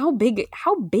how big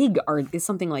is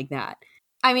something like that?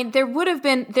 I mean,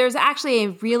 there's actually a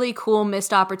really cool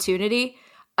missed opportunity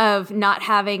of not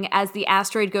having, as the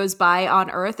asteroid goes by on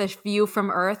Earth, a view from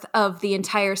Earth of the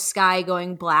entire sky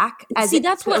going black.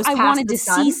 That's what I wanted to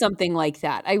see, something like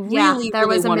that. I really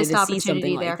wanted to see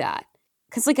something like that.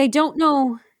 Because I don't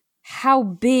know how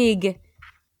big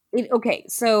okay,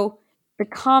 so the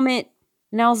comet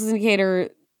analysis indicator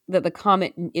that the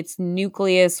comet, its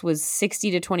nucleus was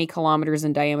 60 to 20 kilometers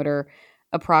in diameter,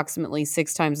 approximately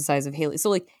 6 times the size of Halley.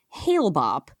 So Hale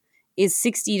Bopp is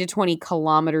 60 to 20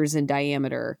 kilometers in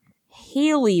diameter.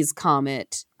 Halley's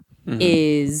comet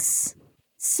is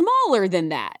smaller than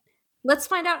that. Let's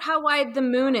find out how wide the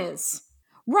moon is.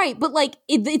 Right, but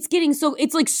it's getting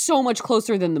so much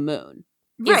closer than the moon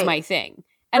is my thing.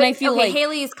 And I feel like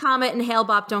Halley's comet and Hale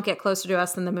Bopp don't get closer to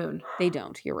us than the moon. They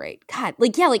don't. You're right. God,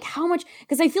 how much?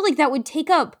 Because I feel like that would take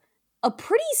up a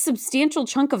pretty substantial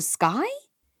chunk of sky.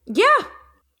 Yeah.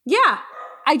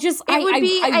 I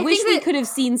wish we could have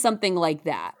seen something like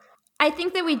that. I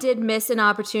think that we did miss an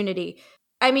opportunity.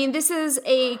 I mean, this was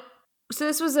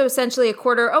essentially a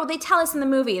quarter. Oh, they tell us in the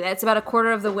movie that it's about a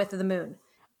quarter of the width of the moon.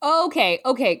 Okay.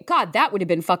 God, that would have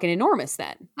been fucking enormous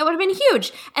then. That would have been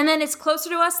huge. And then it's closer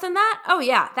to us than that? Oh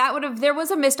yeah, there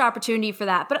was a missed opportunity for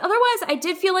that. But otherwise, I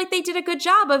did feel like they did a good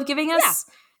job of giving us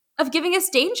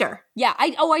danger. Yeah,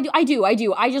 I do.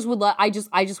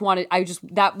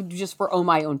 Just for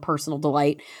my own personal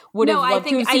delight would have loved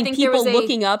to have seen people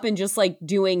looking up and just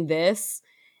doing this.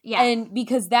 Yeah. And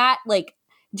because that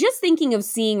just thinking of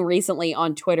seeing recently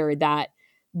on Twitter that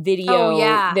video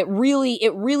that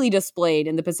really displayed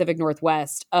in the Pacific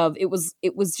Northwest of it was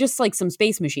just some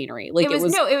space machinery. It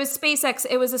was SpaceX.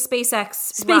 It was a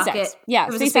SpaceX rocket. Yeah,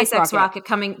 it was a SpaceX rocket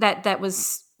coming that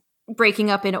was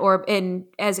breaking up in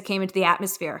as it came into the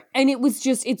atmosphere. And it was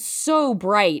just, it's so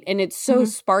bright and it's so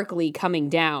sparkly coming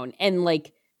down. And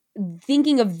like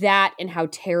thinking of that and how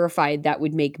terrified that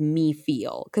would make me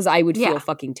feel, because I would feel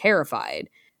fucking terrified.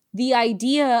 The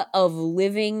idea of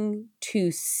living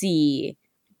to see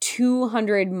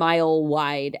 200-mile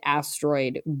wide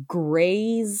asteroid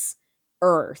graze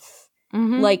Earth.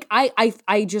 Like I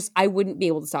wouldn't be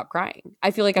able to stop crying.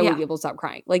 I feel like I wouldn't be able to stop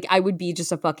crying. Like I would be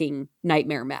just a fucking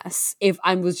nightmare mess if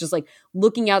I was just like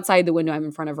looking outside the window I'm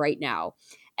in front of right now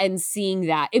and seeing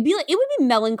that. It would be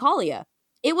melancholia.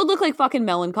 It would look like fucking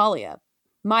melancholia.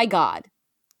 My God.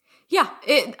 Yeah.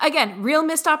 Again, real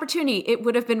missed opportunity. It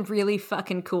would have been really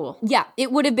fucking cool. Yeah,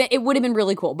 it would have been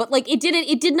really cool. But like it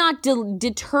did not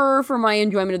deter from my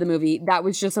enjoyment of the movie. That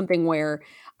was just something where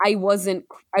I wasn't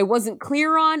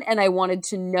clear on, and I wanted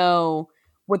to know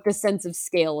what the sense of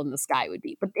scale in the sky would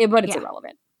be. But it's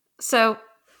irrelevant. So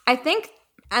I think,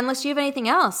 unless you have anything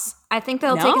else, I think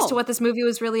that'll take us to what this movie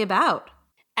was really about.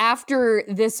 After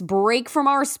this break from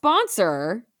our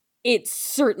sponsor, it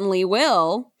certainly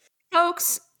will.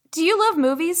 Folks, do you love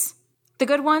movies? The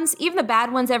good ones? Even the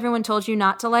bad ones everyone told you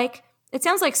not to like? It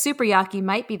sounds like Super Yaki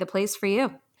might be the place for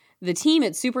you. The team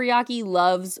at Super Yaki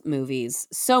loves movies.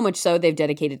 So much so, they've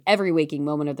dedicated every waking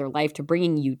moment of their life to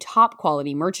bringing you top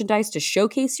quality merchandise to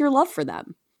showcase your love for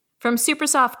them. From super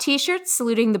soft t-shirts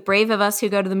saluting the brave of us who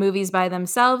go to the movies by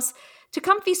themselves, to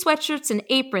comfy sweatshirts and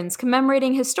aprons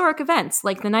commemorating historic events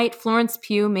like the night Florence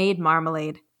Pugh made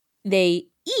marmalade. They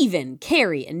even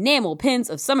carry enamel pins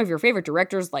of some of your favorite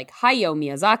directors like Hayao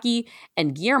Miyazaki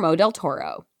and Guillermo del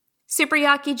Toro. Super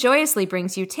Yaki joyously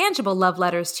brings you tangible love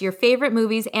letters to your favorite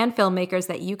movies and filmmakers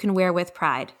that you can wear with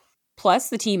pride. Plus,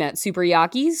 the team at Super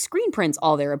Yaki screen prints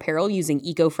all their apparel using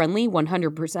eco-friendly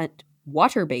 100%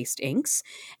 water-based inks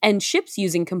and ships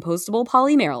using compostable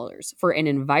polymailers for an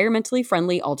environmentally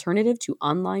friendly alternative to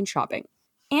online shopping.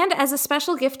 And as a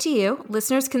special gift to you,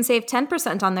 listeners can save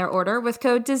 10% on their order with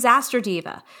code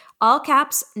DISASTERDIVA. All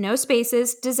caps, no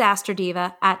spaces, Disaster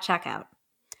Diva at checkout.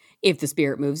 If the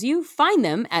spirit moves you, find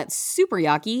them at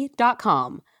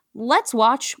superyaki.com. Let's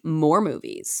watch more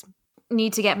movies.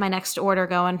 Need to get my next order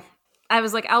going. I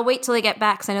was like, I'll wait till they get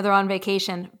back because I know they're on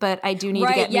vacation, but I do need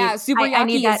to get me. Super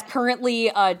Yaki is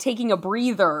currently taking a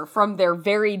breather from their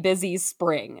very busy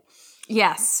spring.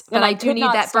 Yes, but I do need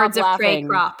that Birds of Prey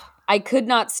crop. I could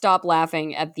not stop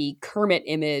laughing at the Kermit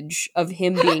image of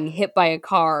him being hit by a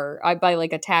car, by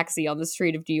like a taxi on the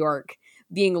street of New York,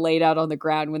 being laid out on the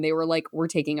ground when they were like, we're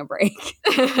taking a break.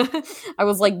 I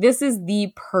was like, this is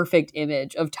the perfect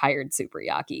image of tired Super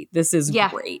Yaki. This is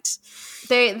great.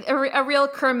 A real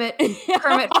Kermit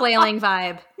flailing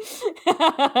vibe.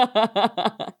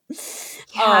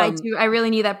 I really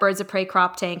need that Birds of Prey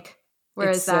crop tank. Where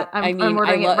is that? I'm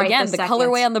ordering it right again, the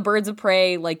colorway on the Birds of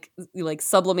Prey, like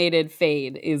sublimated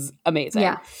fade is amazing.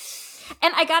 Yeah.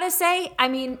 And I gotta say, I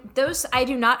mean, I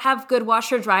do not have good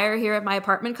washer dryer here at my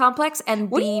apartment complex. And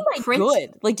what do you mean by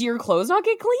good? Like, do your clothes not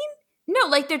get clean? No,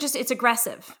 like it's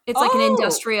aggressive. It's like an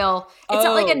industrial. It's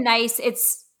not like a nice.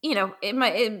 It's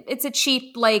it's a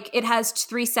cheap, like it has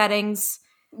 3 settings,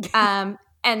 and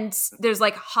there's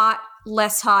like hot,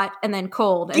 less hot, and then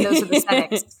cold, and those are the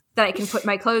settings that I can put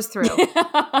my clothes through.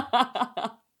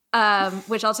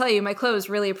 Which I'll tell you, my clothes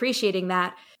really appreciating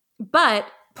that. But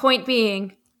point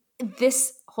being,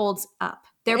 this holds up.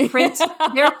 Their print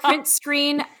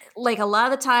screen, like a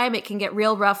lot of the time, it can get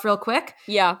real rough real quick.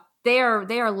 Yeah. They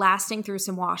are lasting through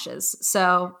some washes.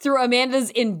 So through Amanda's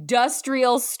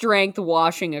industrial strength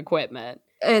washing equipment.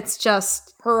 It's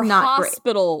just her not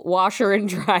hospital great. Washer and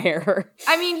dryer.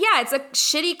 I mean, yeah, it's a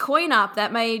shitty coin op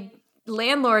that my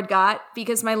landlord got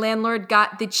because my landlord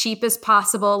got the cheapest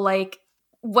possible, like,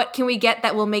 what can we get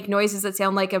that will make noises that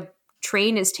sound like a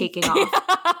train is taking off?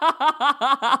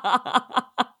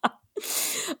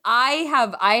 I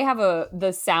have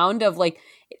the sound of, like,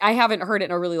 I haven't heard it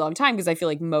in a really long time because I feel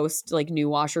like most like new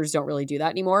washers don't really do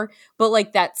that anymore. But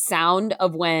like that sound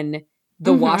of when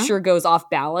the washer goes off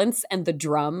balance and the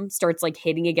drum starts like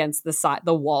hitting against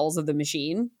the walls of the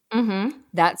machine.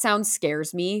 That sound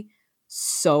scares me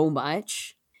so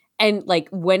much. And like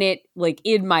when it, like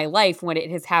in my life, when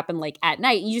it has happened like at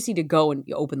night, you just need to go and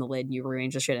you open the lid and you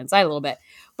rearrange the shit inside a little bit.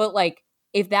 But like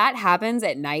if that happens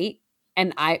at night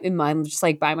and I'm just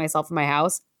like by myself in my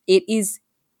house, it is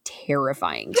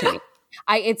terrifying to me.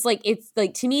 It's like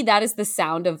to me that is the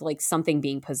sound of like something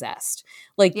being possessed.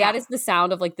 Like that is the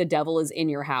sound of like the devil is in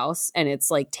your house and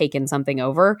it's like taken something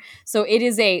over. So it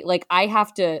is I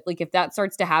have to, like, if that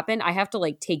starts to happen, I have to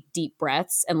like take deep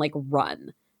breaths and like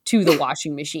run to the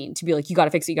washing machine to be like, you gotta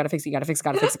fix it, you gotta fix it, you gotta fix it,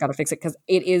 gotta fix it, gotta fix it, because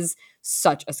it is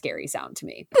such a scary sound to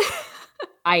me.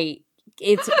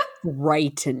 it's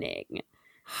frightening.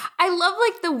 I love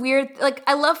like the weird, like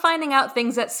I love finding out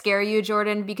things that scare you,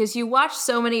 Jordan, because you watch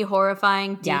so many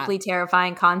horrifying, deeply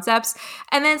terrifying concepts,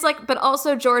 and then it's like, but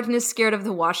also Jordan is scared of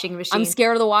the washing machine. I'm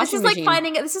scared of the washing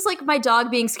machine. This is like my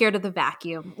dog being scared of the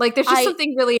vacuum. Like there's just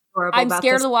something really horrible. I'm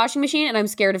scared of the washing machine, and I'm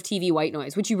scared of TV white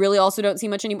noise, which you really also don't see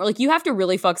much anymore. Like you have to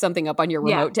really fuck something up on your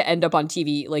remote to end up on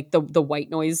TV, like the white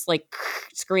noise like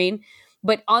screen.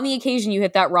 But on the occasion you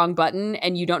hit that wrong button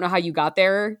and you don't know how you got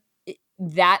there,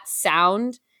 that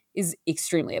sound is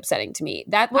extremely upsetting to me.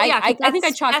 I think I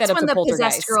chalk that up to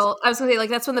poltergeist. I was gonna say, like,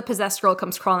 that's when the possessed girl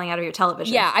comes crawling out of your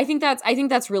television. Yeah, I think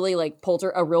that's really like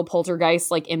a real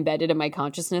poltergeist, like embedded in my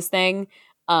consciousness thing.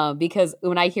 Because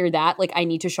when I hear that, like, I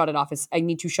need to shut it off. I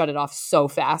need to shut it off so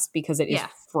fast because it is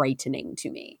frightening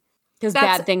to me. Because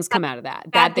bad things come out of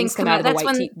that. Bad things come out of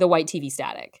the white TV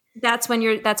static. That's when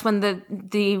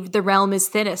the realm is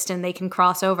thinnest and they can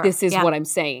cross over. This is what I'm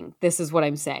saying. This is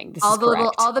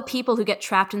correct. All the people who get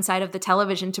trapped inside of the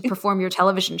television to perform your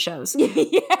television shows.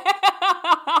 The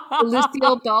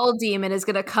Lucille Ball demon is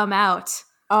gonna come out.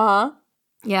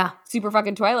 Yeah. Super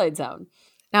fucking Twilight Zone.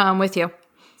 No, I'm with you.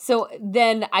 So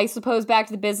then I suppose back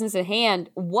to the business at hand.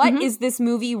 What is this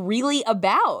movie really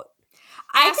about?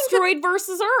 Asteroid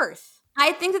versus Earth.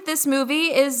 I think that this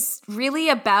movie is really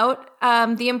about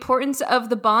the importance of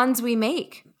the bonds we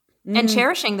make and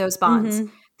cherishing those bonds.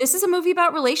 This is a movie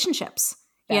about relationships.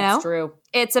 That's true.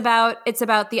 It's about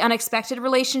the unexpected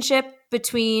relationship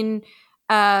between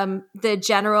the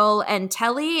general and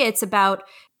Telly. It's about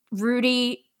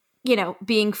Rudy,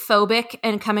 being phobic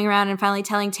and coming around and finally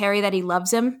telling Terry that he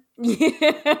loves him.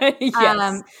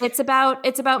 Yes. It's about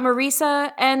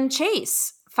Marisa and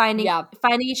Chase finding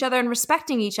each other and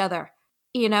respecting each other,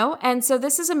 And so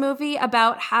this is a movie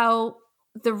about how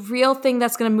the real thing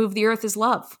that's going to move the earth is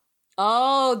love.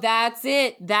 Oh, that's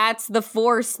it. That's the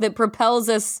force that propels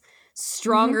us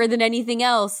stronger than anything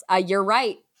else. You're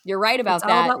right. You're right about it's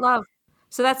that. All about love.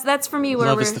 So that's for me.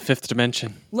 Love is the fifth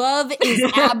dimension. Love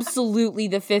is absolutely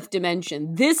the fifth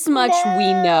dimension. This much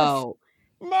we know.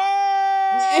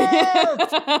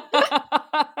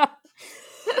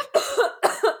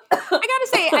 I gotta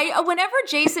say, whenever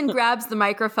Jason grabs the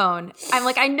microphone, I'm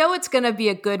like, I know it's gonna be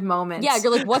a good moment. Yeah,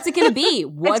 you're like, what's it gonna be?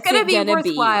 What's it's gonna be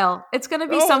worthwhile? It's gonna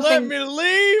be something. Let me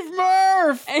leave,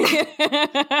 Murph.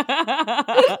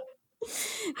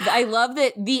 I love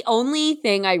that. The only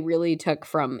thing I really took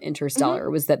from Interstellar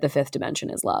was that the fifth dimension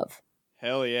is love.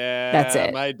 Hell yeah. That's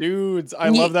it. My dudes. I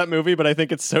love that movie, but I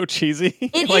think it's so cheesy. I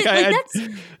feel like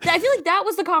that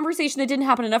was the conversation that didn't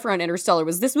happen enough around Interstellar.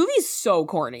 Was this movie is so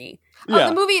corny. Yeah.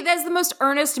 The movie that's the most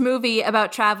earnest movie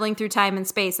about traveling through time and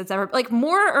space that's ever, like,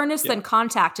 more earnest than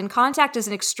Contact, and Contact is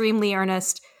an extremely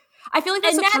earnest. I feel like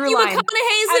that's a through line.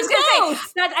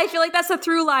 I feel like that's the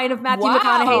through line of Matthew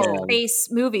McConaughey's space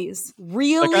movies.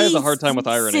 Really, that guy has a hard time with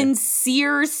irony.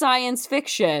 Sincere science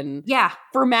fiction. Yeah,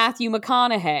 for Matthew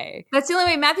McConaughey. That's the only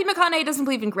way. Matthew McConaughey doesn't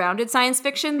believe in grounded science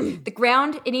fiction. The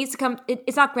ground, it needs to come.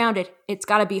 It's not grounded. It's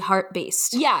got to be heart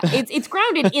based. Yeah, it's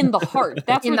grounded in the heart.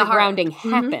 That's where the grounding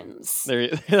happens.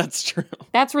 That's true.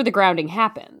 That's where the grounding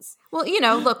happens. Well,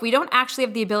 look, we don't actually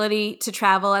have the ability to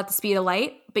travel at the speed of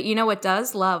light, but you know what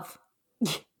does? Love.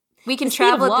 We can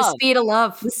travel at the speed of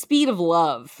love. The speed of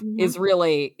love is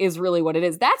really what it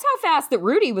is. That's how fast that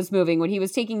Rudy was moving when he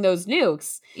was taking those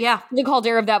nukes. Yeah. The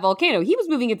caldera of that volcano. He was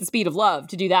moving at the speed of love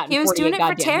to do that. He was doing it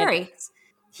for Terry. Minutes.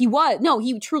 He was. No,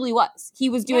 he truly was. He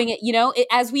was doing it,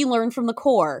 as we learned from the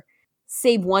core,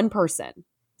 save one person.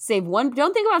 Save one.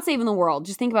 Don't think about saving the world.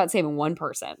 Just think about saving one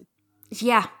person.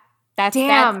 Yeah. That's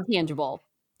tangible.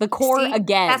 The core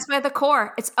again. That's why the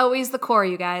core. It's always the core,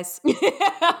 you guys. One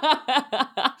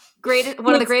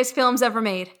of the greatest films ever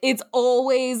made. It's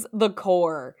always the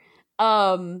core.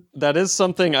 That is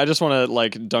something I just want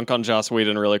to dunk on Joss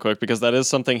Whedon really quick, because that is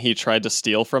something he tried to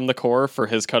steal from the core for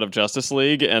his cut of Justice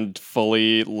League and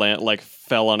fully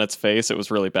fell on its face. It was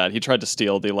really bad. He tried to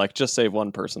steal the just save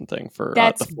one person thing for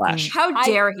the Flash. How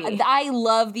dare he? I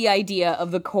love the idea of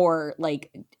the core,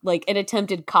 like an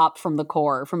attempted cop from the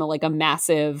core from a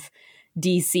massive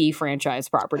DC franchise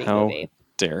property movie.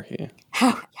 Dare he?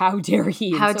 How dare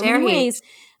he? How dare he? Ways.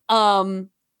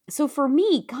 So for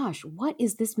me, gosh, what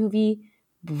is this movie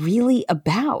really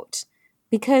about?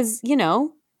 Because,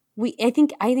 I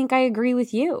think I agree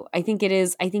with you. I think it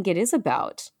is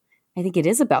about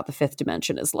the fifth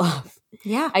dimension is love.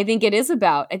 Yeah. I think it is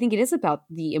about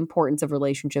the importance of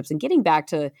relationships and getting back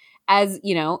to, as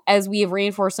we have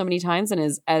reinforced so many times, and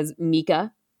as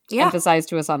Mika emphasized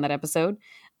to us on that episode,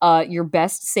 your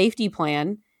best safety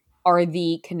plan are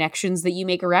the connections that you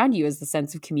make around you, as the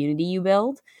sense of community you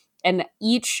build. And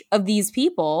each of these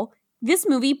people this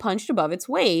movie punched above its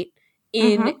weight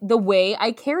in the way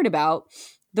I cared about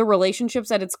the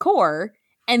relationships at its core.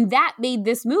 And that made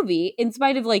this movie, in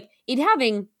spite of like it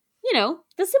having, you know,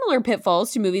 the similar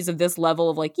pitfalls to movies of this level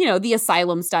of like, you know, the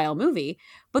asylum style movie,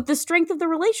 but the strength of the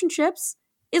relationships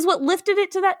is what lifted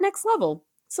it to that next level.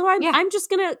 So I'm just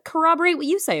going to corroborate what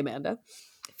you say, Amanda.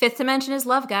 Fifth dimension is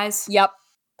love, guys. Yep.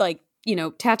 Like, you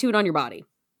know, tattooed on your body.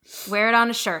 Wear it on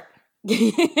a shirt. So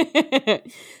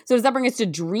does that bring us to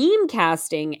dream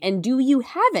casting? And do you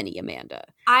have any, Amanda?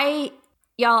 I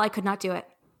could not do it.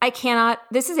 I cannot.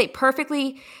 This is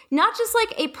not just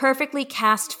like a perfectly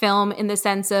cast film in the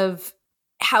sense of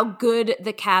how good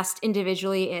the cast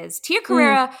individually is. Tia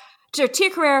Carrere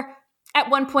at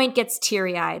one point gets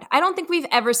teary-eyed. I don't think we've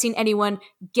ever seen anyone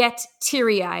get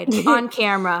teary-eyed on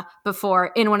camera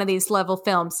before in one of these level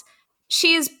films.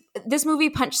 This movie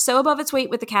punched so above its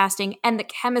weight with the casting and the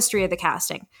chemistry of the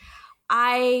casting.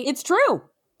 It's true.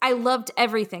 I loved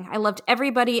everything. I loved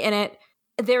everybody in it.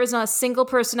 There is not a single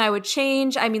person I would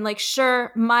change. I mean, like,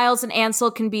 sure, Miles and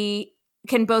Ansel can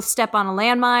both step on a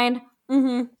landmine.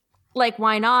 Mm-hmm. Like,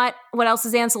 why not? What else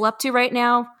is Ansel up to right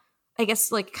now? I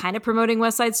guess, like, kind of promoting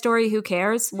West Side Story. Who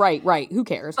cares? Right. Who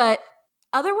cares? But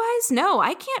otherwise, no,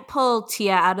 I can't pull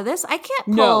Tia out of this. I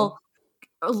can't pull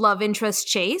love interest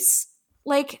Chase.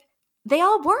 Like, they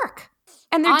all work.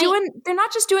 And they're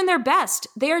not just doing their best.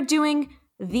 They are doing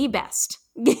the best.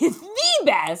 The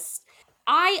best.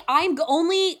 I'm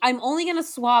only gonna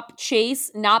swap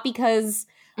Chase, not because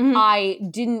I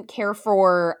didn't care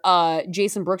for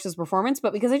Jason Brooks' performance,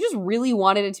 but because I just really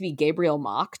wanted it to be Gabriel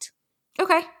Macht.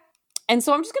 Okay. And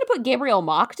so I'm just gonna put Gabriel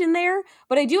Macht in there.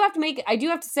 But I do have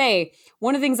to say,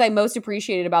 one of the things I most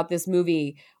appreciated about this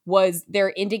movie was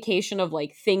their indication of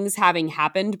like things having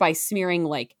happened by smearing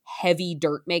like heavy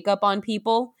dirt makeup on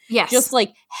people. Yes. Just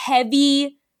like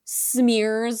heavy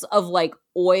smears of like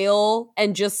oil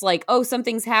and just like, oh,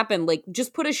 something's happened. Like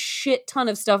just put a shit ton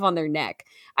of stuff on their neck.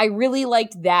 I really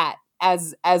liked that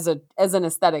as an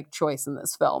aesthetic choice in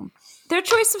this film. Their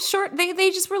choice of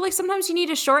they just were like, sometimes you need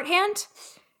a shorthand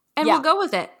and we'll go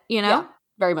with it, you know? Yeah,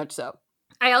 very much so.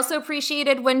 I also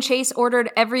appreciated when Chase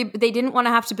ordered they didn't want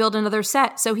to have to build another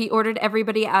set, so he ordered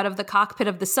everybody out of the cockpit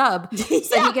of the sub so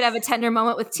he could have a tender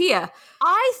moment with Tia.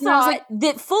 I thought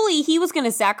that fully he was going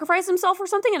to sacrifice himself or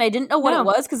something, and I didn't know what it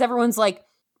was because everyone's like,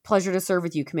 pleasure to serve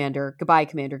with you, Commander. Goodbye,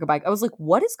 Commander. Goodbye. I was like,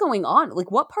 what is going on?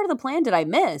 Like, what part of the plan did I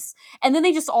miss? And then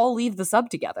they just all leave the sub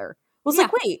together. I was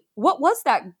like, wait, what was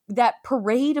that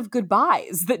parade of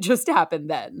goodbyes that just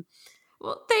happened then?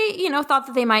 Well, they, thought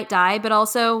that they might die, but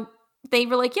also they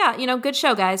were like, yeah, good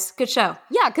show, guys. Good show.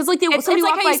 Yeah, because like it's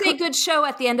like how you say good show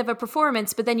at the end of a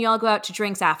performance, but then you all go out to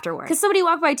drinks afterwards. Because somebody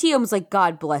walked by Tia and was like,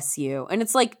 God bless you. And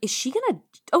it's like, is she going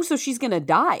to, so she's going to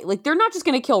die. Like, they're not just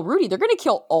going to kill Rudy. They're going to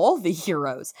kill all the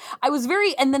heroes.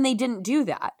 And then they didn't do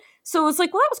that. So it's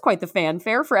like, well, that was quite the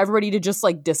fanfare for everybody to just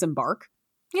like disembark.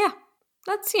 Yeah,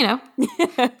 that's,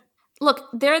 Look,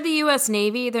 they're the U.S.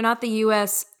 Navy. They're not the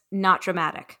U.S. not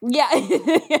dramatic. Yeah.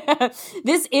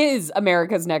 This is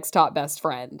America's Next Top Best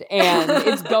Friend, and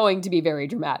it's going to be very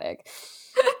dramatic.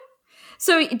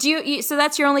 So so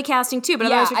that's your only casting too, but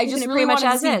otherwise I just really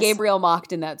wanted to see Gabriel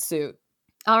Macht in that suit.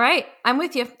 All right, I'm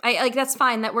with you. I like that's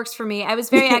fine. That works for me. I was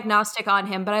very agnostic on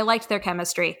him, but I liked their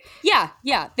chemistry. Yeah.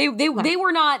 They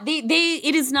were not they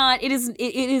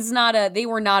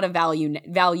were not a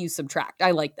value subtract.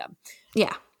 I like them.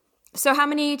 Yeah. So how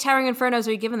many Towering Infernos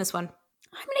are you giving this one?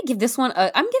 I'm going to give this one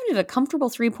I'm giving it a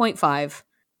comfortable 3.5.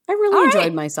 I really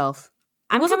enjoyed myself.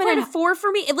 It wasn't quite a 4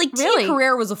 for me. Tia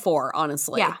Carrere was a 4,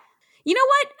 honestly. Yeah. You know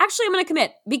what? Actually, I'm going to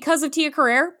commit. Because of Tia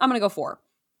Carrere, I'm going to go 4.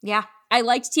 Yeah. I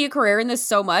liked Tia Carrere in this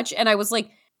so much, and I was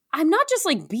like, I'm not just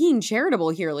like being charitable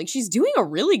here. Like, she's doing a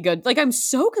really good, like, I'm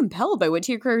so compelled by what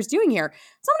Tia Carrere is doing here.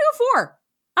 So I'm going to go 4.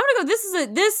 I'm going to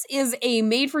go, this is a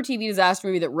made-for-TV disaster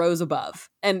movie that rose above.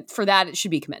 And for that, it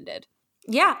should be commended.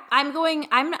 Yeah,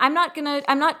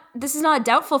 this is not a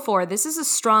doubtful 4. This is a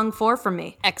strong 4 for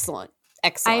me. Excellent.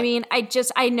 I mean,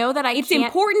 I know that it's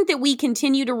important that we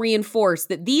continue to reinforce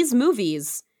that these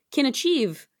movies can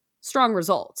achieve strong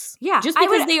results. Yeah. Just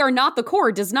because they are not the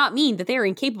core does not mean that they are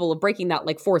incapable of breaking that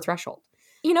like 4 threshold.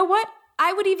 You know what?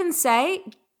 I would even say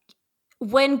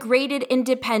when graded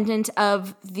independent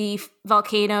of the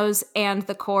volcanoes and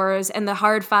the cores and the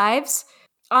hard 5s,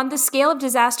 on the scale of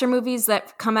disaster movies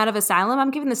that come out of Asylum,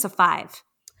 I'm giving this a 5.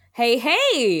 Hey!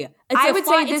 I would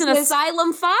say it's an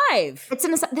Asylum 5.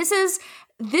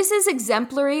 This is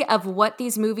exemplary of what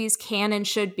these movies can and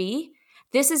should be.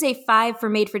 This is a 5 for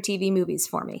made-for-TV movies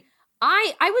for me.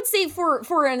 I would say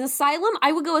for an Asylum,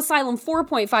 I would go Asylum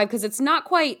 4.5 because it's not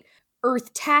quite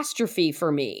Earth-tastrophe for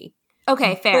me.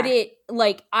 Okay, fair. But it,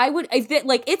 like,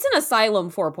 it's an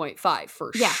Asylum 4.5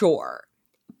 for sure.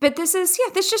 But this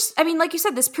just, I mean, like you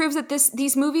said, this proves that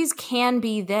these movies can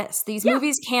be this. These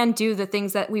movies can do the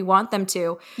things that we want them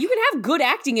to. You can have good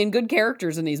acting and good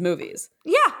characters in these movies.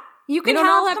 Yeah. You can don't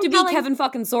all have to be Kevin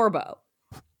fucking Sorbo.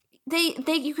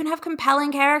 You can have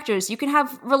compelling characters. You can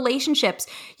have relationships.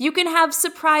 You can have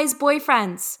surprise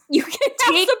boyfriends. You can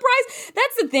have surprise.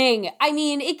 That's the thing. I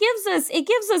mean, it gives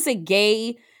us a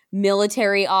gay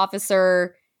military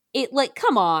officer. It, like,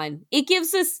 come on. It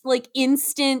gives us, like,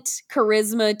 instant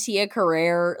charisma Tia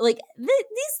Carrere. Like,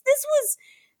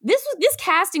 this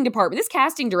casting department, this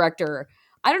casting director,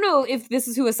 I don't know if this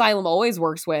is who Asylum always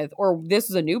works with or this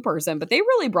was a new person, but they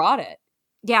really brought it.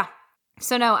 Yeah.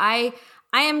 So no, I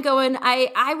am going,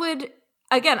 I would,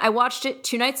 again, I watched it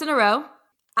 2 nights in a row.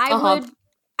 I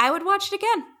would watch it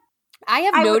again. I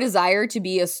have no desire to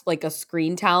be a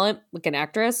screen talent, like an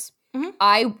actress. Mm-hmm.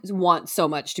 I want so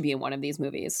much to be in one of these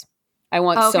movies. I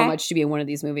want so much to be in one of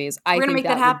these movies. We're going to make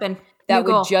that happen. That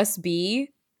would just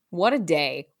be, what a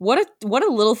day. What a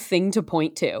little thing to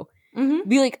point to. Mm-hmm.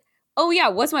 Be like, oh yeah,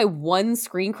 what's my one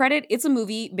screen credit? It's a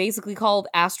movie basically called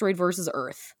Asteroid versus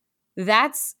Earth.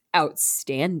 That's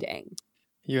outstanding.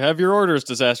 You have your orders,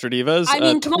 Disaster Divas. I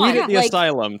mean, come on. Tweet at the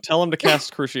Asylum. Tell them to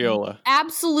cast Cruciola.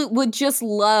 Absolute would just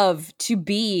love to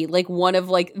be like one of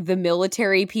like the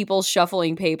military people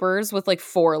shuffling papers with like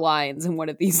 4 lines in one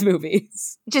of these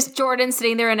movies. Just Jordan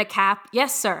sitting there in a cap.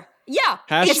 Yes, sir. Yeah.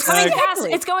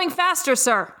 It's going faster,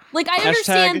 sir. Like, I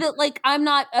understand that, like, I'm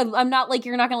not like,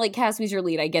 you're not gonna like cast me as your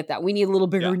lead. I get that. We need a little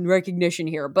bigger recognition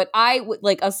here. But I would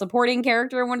like a supporting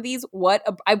character in one of these.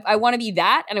 I want to be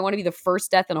that, and I want to be the first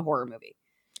death in a horror movie.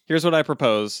 Here's what I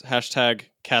propose. Hashtag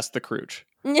cast the Crooch.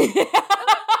 No!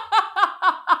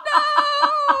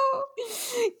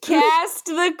 Cast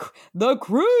the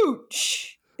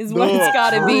Crooch is what it's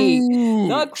gotta be.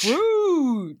 The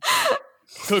Crooch.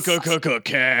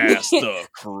 Cast the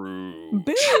Crooch.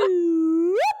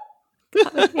 Boo.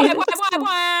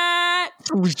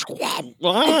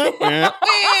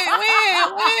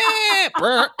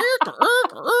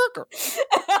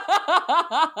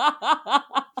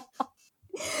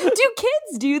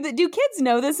 Do kids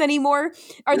know this anymore?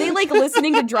 Are they like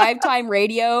listening to drive time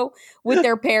radio with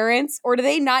their parents, or do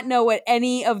they not know what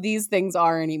any of these things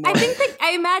are anymore?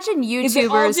 I imagine YouTubers Is it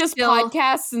all just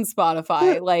podcasts and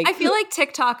Spotify. Like, I feel like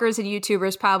TikTokers and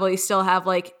YouTubers probably still have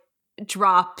like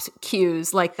dropped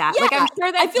cues like that. Yeah, like I'm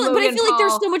sure that I feel like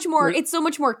there's so much more. It's so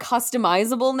much more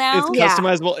customizable now. It's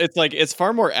customizable. It's like it's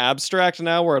far more abstract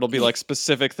now, where it'll be like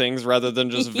specific things rather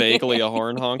than just vaguely a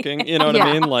horn honking. You know what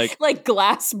I mean? Like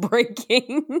glass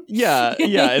breaking. Yeah.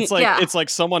 It's like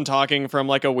someone talking from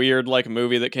like a weird like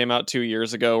movie that came out 2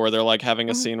 years ago, where they're like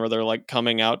having a scene where they're like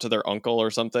coming out to their uncle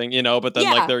or something, you know, but then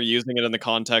like they're using it in the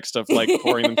context of like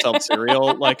pouring themselves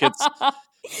cereal. Like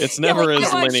it's never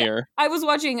as linear. I was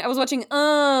watching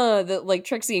the like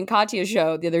Trixie and Katya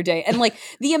show the other day, and like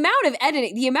the amount of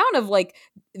editing, the amount of like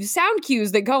sound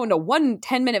cues that go into 1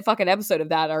 10-minute fucking episode of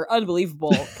that are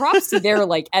unbelievable. Props to their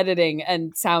like editing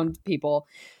and sound people.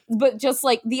 But just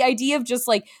like the idea of just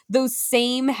like those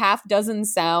same half dozen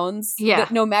sounds,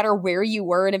 that no matter where you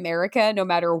were in America, no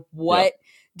matter what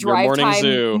drive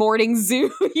time morning zoo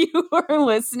you were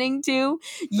listening to,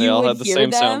 they all had the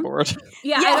same soundboard.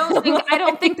 I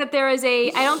don't think that there's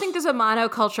a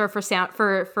monoculture for sound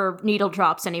for needle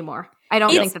drops anymore. I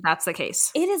don't think that that's the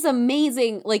case. It is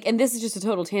amazing. Like, and this is just a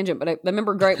total tangent, but I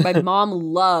remember my mom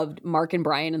loved Mark and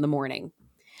Brian in the morning.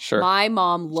 Sure. My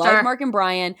mom loved Mark and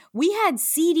Brian. We had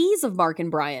CDs of Mark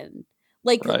and Brian.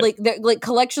 Like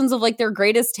collections of like their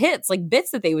greatest hits, like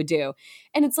bits that they would do.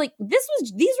 And it's like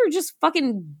these were just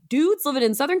fucking dudes living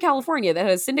in Southern California that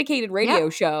had a syndicated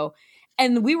radio show,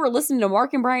 and we were listening to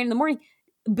Mark and Brian in the morning.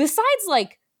 Besides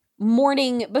like what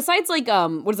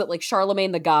is it, like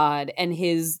Charlemagne the God and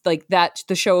his like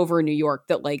the show over in New York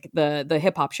that like the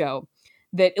hip hop show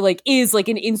that like is like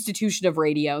an institution of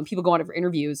radio and people go on it for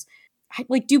interviews.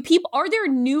 Like, are there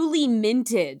newly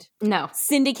minted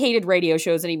syndicated radio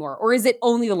shows anymore? Or is it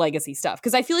only the legacy stuff?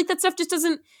 Because I feel like that stuff just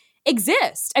doesn't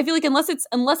exist. I feel like unless it's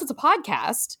a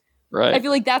podcast, right? I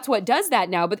feel like that's what does that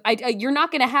now. But you're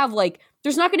not going to have like,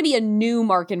 there's not going to be a new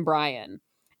Mark and Brian.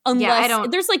 Unless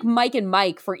there's like Mike and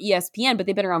Mike for ESPN, but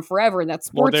they've been around forever and that's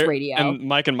sports radio. And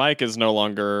Mike and Mike is no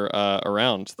longer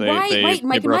around. Mike and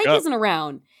Mike isn't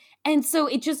around. And so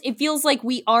it feels like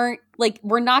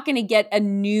we're not going to get a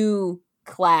new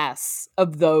class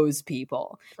of those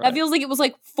people. Right. That feels like it was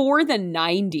like for the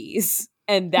 90s.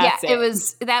 And that's it.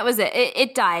 That was it.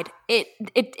 It died. It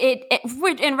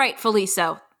and rightfully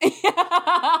so.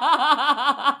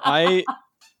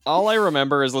 All I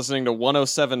remember is listening to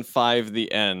 107.5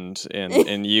 The End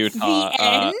in Utah. The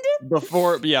End?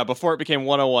 Before it became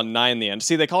 101.9 The End.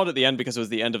 See, they called it The End because it was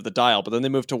the end of the dial, but then they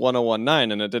moved to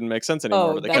 101.9 and it didn't make sense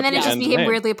anymore. Oh, And then it just became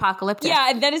weirdly apocalyptic. Yeah,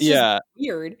 and then it's just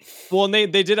weird. Well, and they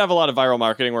did have a lot of viral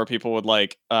marketing where people would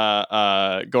like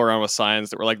go around with signs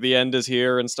that were like "The end is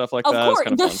here" and stuff like that. Of course,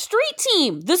 kind of the fun. street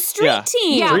team. Yeah,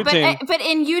 Street team. but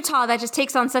in Utah, that just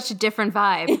takes on such a different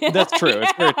vibe. That's true.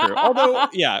 It's very true. Although,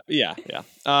 yeah.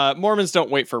 Mormons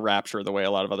don't wait for rapture the way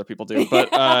a lot of other people do,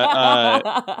 but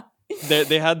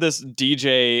they had this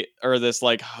DJ or this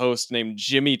like host named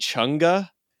Jimmy Chunga,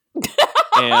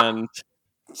 and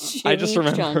I just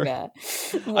remember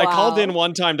I called in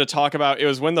one time to talk about it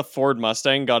was when the Ford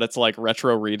Mustang got its like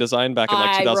retro redesign back in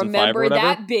like 2005 remember or whatever.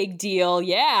 that big deal.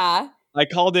 Yeah. I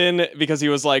called in because he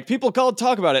was like, people called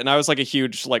talk about it. And I was like a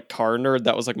huge like car nerd.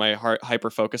 That was like my hyper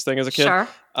focus thing as a kid. Sure.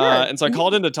 And so I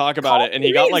called in to talk about it. And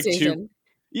he got like station.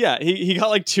 he got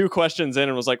like 2 questions in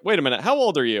and was like, wait a minute, how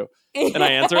old are you? And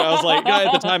I answered, I was like,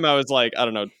 at the time I was like, I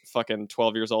don't know, fucking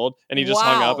 12 years old. And he just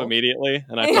hung up immediately.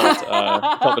 And I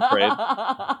felt betrayed.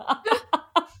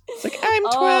 It's like, I'm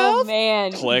 12. Oh,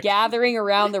 man. Click. Gathering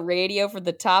around the radio for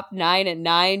the top 9 at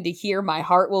 9 to hear My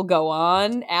Heart Will Go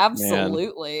On.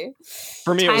 Absolutely. Man.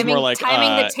 For me, it was more like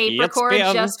timing the tape record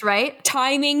just right.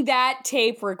 Timing that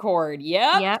tape record.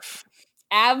 Yep.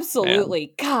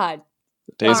 Absolutely. Man. God.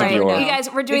 Days of yore. You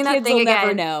guys, we're doing that thing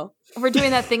again. We're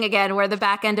doing that thing again where the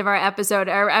back end of our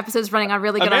episode's running on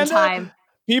really good on time.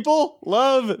 People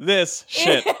love this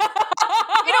shit.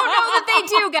 I don't know that they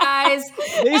do, guys.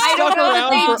 They stuck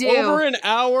around for over an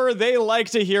hour. They like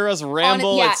to hear us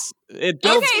ramble. It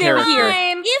builds character.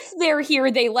 If they're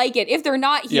here, they like it. If they're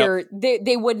not here,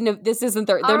 they wouldn't have. This isn't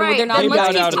their. They're not.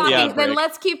 Then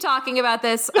let's keep talking about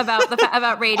this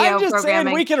about radio I'm just programming.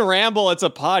 Saying we can ramble. It's a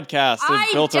podcast.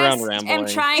 It's built around rambling. I'm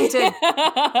trying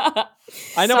to.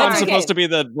 I know I'm supposed to be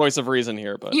the voice of reason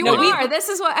here, but you are. This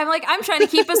is what I'm like. I'm trying to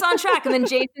keep us on track, and then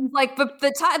Jason's like, "But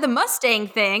the Mustang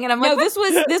thing," and I'm like, "No, this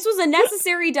was a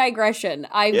necessary digression."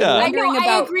 I'm wondering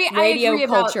about radio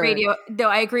culture. No,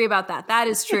 I agree about that. That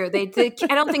is true. I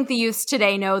don't think the youths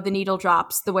today know the needle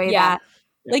drops the way that,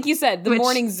 like you said,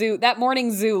 morning zoo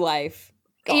life.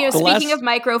 Speaking of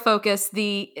micro focus,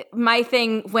 my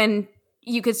thing when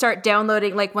you could start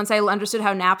downloading, like once I understood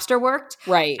how Napster worked,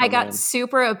 right? I got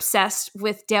super obsessed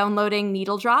with downloading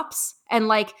needle drops and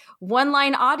like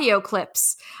 1-line audio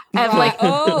clips of like,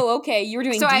 oh, okay, you were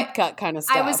doing deep cut kind of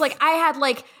stuff. I was like, I had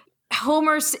like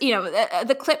Homer's,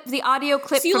 the audio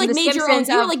clip. So you from like the made Simpsons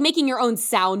you were like making your own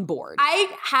soundboard. I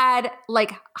had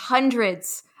like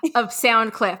hundreds of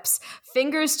sound clips.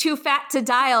 Fingers Too Fat to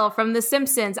Dial from The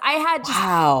Simpsons. I had just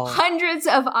hundreds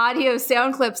of audio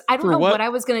sound clips. I don't know what I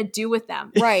was going to do with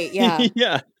them. Right, yeah.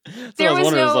 Yeah. There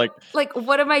was no, like,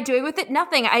 what am I doing with it?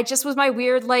 Nothing. I just was my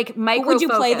weird, like, micro Would you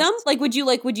play them? Like, would you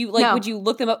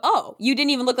look them up? Oh, you didn't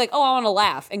even look like, I want to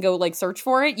laugh and go, like, search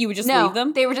for it? You would just leave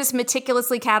them? They were just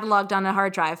meticulously cataloged on a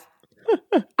hard drive.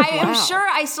 I am sure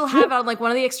I still have it on, like, one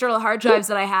of the external hard drives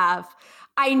that I have.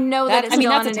 I know that it's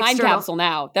still on that's a time capsule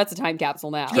now. That's a time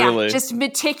capsule now. Yeah, really? Just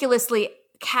meticulously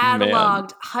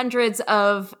cataloged hundreds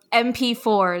of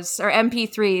MP4s or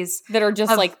MP3s that are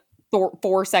just like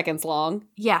 4 seconds long.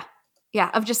 Yeah. Yeah,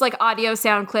 of just like audio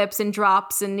sound clips and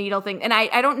drops and needle thing. And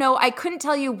I don't know, I couldn't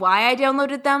tell you why I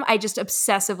downloaded them. I just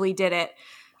obsessively did it.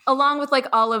 Along with like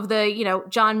all of the,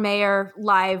 John Mayer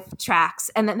live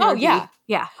tracks. And then yeah.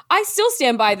 I still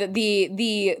stand by that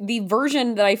the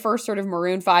version that I first heard of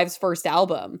Maroon 5's first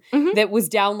album that was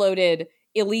downloaded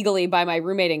illegally by my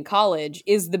roommate in college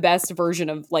is the best version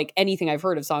of like anything I've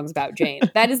heard of Songs About Jane.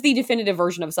 That is the definitive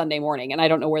version of Sunday Morning, and I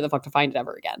don't know where the fuck to find it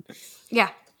ever again. Yeah.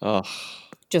 Oh,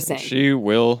 just saying. She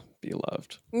will be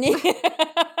loved.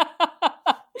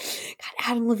 God,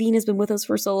 Adam Levine has been with us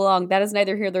for so long. That is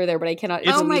neither here nor there, but I cannot.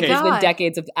 Oh my God. It's been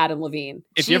decades of Adam Levine.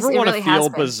 If you ever want to feel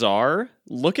bizarre,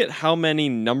 look at how many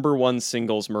 #1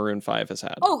 singles Maroon 5 has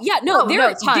had. Oh yeah,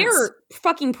 they're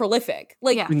fucking prolific.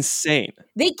 Like insane.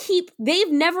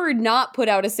 They've never not put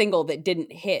out a single that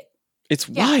didn't hit. It's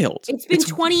wild. It's been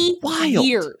 20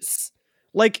 years.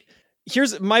 Like,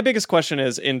 here's my biggest question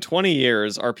is, in 20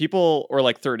 years, are people, or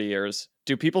like 30 years,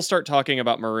 do people start talking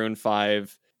about Maroon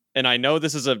 5? And I know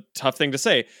this is a tough thing to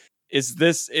say.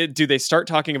 Do they start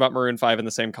talking about Maroon 5 in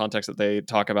the same context that they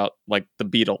talk about like the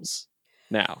Beatles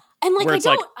now? And like, where it's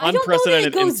I don't know that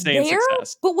it goes insane there,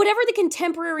 success. But whatever the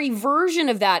contemporary version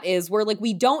of that is, where like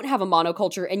we don't have a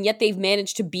monoculture and yet they've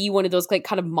managed to be one of those like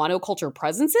kind of monoculture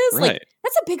presences, right. Like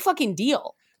that's a big fucking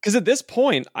deal. Because at this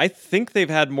point, I think they've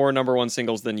had more #1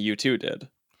 singles than U2 did.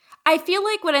 I feel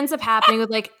like what ends up happening with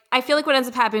like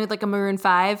a Maroon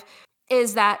 5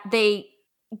 is that they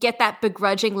get that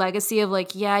begrudging legacy of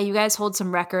like, yeah, you guys hold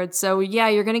some records. So yeah,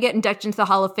 you're going to get inducted into the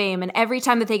Hall of Fame. And every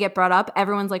time that they get brought up,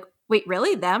 everyone's like, wait,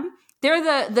 really? Them?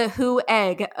 They're the who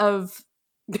egg of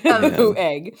Who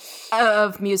egg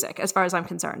of music, as far as I'm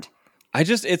concerned.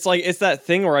 It's that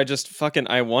thing where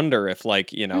I wonder if, like,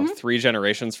 3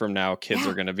 generations from now, kids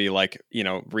are going to be like,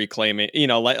 reclaiming,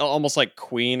 like almost like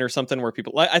Queen or something, where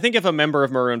people, like, I think if a member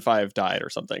of Maroon 5 died or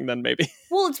something, then maybe.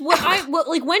 Well, it's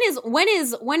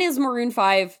when is Maroon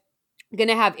 5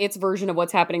 gonna have its version of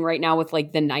what's happening right now with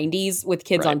like the 90s with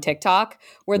kids on TikTok,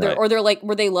 where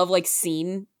they love like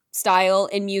scene style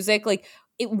in music? Like,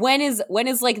 when is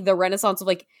like the renaissance of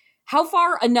like, how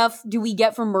far enough do we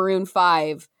get from Maroon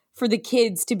 5 for the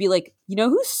kids to be like,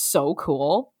 who's so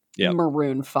cool? Yep.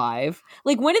 Maroon 5.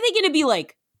 Like, when are they going to be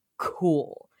like,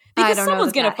 cool? Because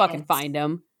someone's going to fucking find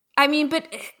them. I mean,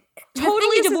 but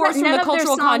totally divorced from the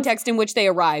cultural context in which they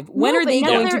arrive. When are they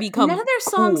going to become none of their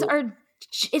songs are...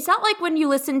 It's not like when you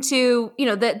listen to,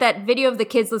 that video of the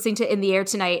kids listening to In the Air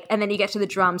Tonight, and then you get to the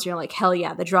drums, you're like, hell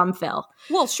yeah, the drum fill.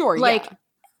 Well, sure, like,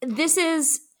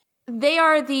 they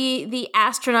are the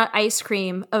astronaut ice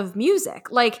cream of music.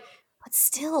 Like, but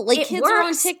still, like, kids works. are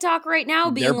on TikTok right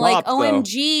now being They're like, bop,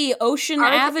 OMG, Ocean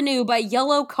Avenue by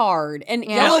Yellow Card. And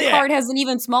Yellow Card has an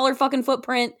even smaller fucking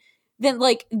footprint than,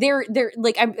 like, they're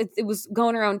like, it was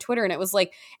going around Twitter, and it was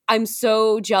like, I'm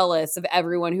so jealous of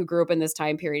everyone who grew up in this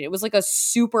time period. It was like a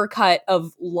super cut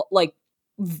of, like,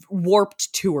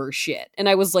 Warped Tour shit. And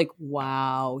I was like,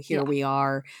 wow, here we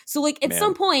are. So, like, at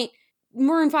some point,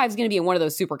 Maroon 5 is going to be in one of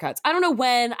those supercuts. I don't know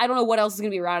when. I don't know what else is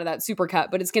going to be around of that supercut,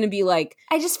 but it's going to be like...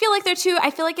 I just feel like I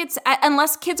feel like it's...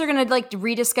 Unless kids are going to like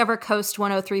rediscover Coast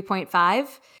 103.5,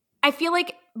 I feel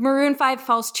like Maroon 5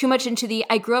 falls too much into the,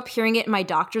 I grew up hearing it in my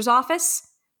doctor's office.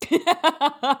 Like,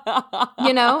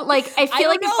 I feel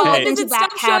like it falls into that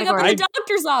category. Showing up in the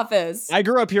doctor's office. I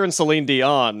grew up hearing Celine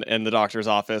Dion in the doctor's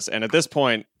office, and at this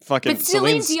point, fucking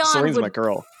Celine's my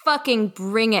girl. Fucking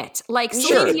bring it. Like,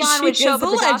 Celine Dion would show up at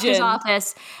the doctor's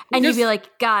office, and you'd be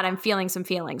like, God, I'm feeling some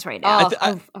feelings right now.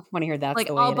 I want to hear that.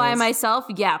 Like, all by myself?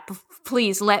 Yeah,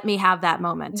 please let me have that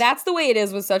moment. That's the way it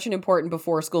is with such an important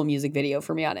before school music video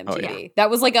for me on MTV. Oh, yeah. That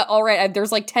was like, all right,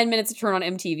 there's like 10 minutes to turn on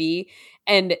MTV,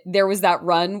 and there was that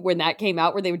run when that came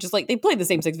out where they would just like, they played the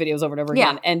same 6 videos over and over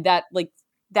again. And that, like,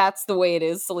 that's the way it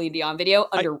is. Celine Dion video,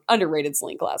 underrated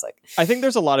Celine classic. I think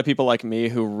there's a lot of people like me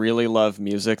who really love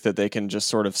music that they can just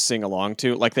sort of sing along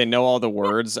to. Like, they know all the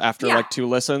words after like 2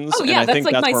 listens. Oh, yeah, and I think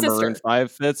like that's my where sister. Maroon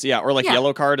 5 fits. Yeah, or like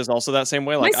Yellow Card is also that same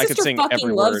way. Like, my I could sing fucking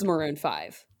every loves word. Maroon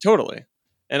 5. Totally.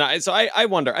 And I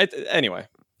wonder. Anyway.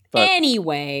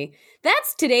 Anyway,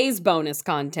 that's today's bonus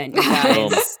content, you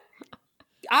guys.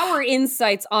 Our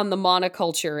insights on the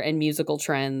monoculture and musical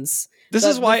trends. This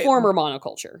is why the former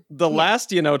monoculture. The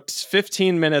last,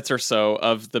 15 minutes or so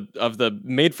of the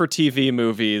made for TV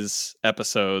movies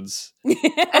episodes.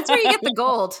 That's where you get the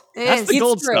gold. That's the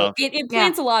gold stuff. It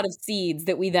plants a lot of seeds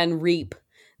that we then reap.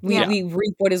 We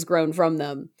reap what is grown from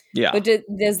them. Yeah. But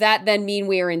does that then mean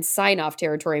we are in sign-off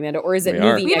territory, Amanda, or is it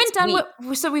movie? We haven't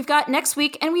done so we've got next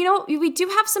week, and we do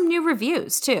have some new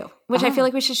reviews too, which I feel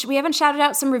like we haven't shouted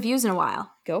out some reviews in a while.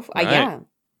 Go for right. Yeah.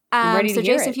 I'm ready to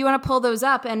hear Jason, it. if you want to pull those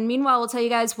up, and meanwhile, we'll tell you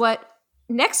guys what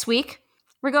next week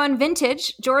we're going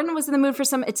vintage. Jordan was in the mood for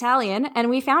some Italian, and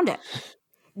we found it.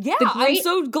 Yeah, I'm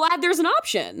so glad there's an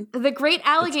option. The Great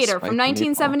Alligator from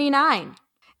 1979.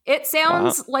 It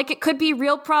sounds like it could be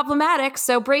real problematic,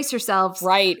 so brace yourselves.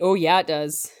 Right. Oh, yeah, it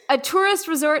does. A tourist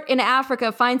resort in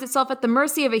Africa finds itself at the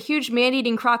mercy of a huge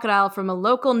man-eating crocodile from a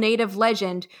local native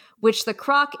legend, which the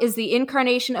croc is the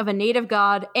incarnation of a native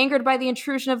god, angered by the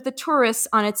intrusion of the tourists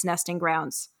on its nesting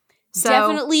grounds. So,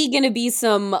 definitely going to be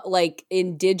some, like,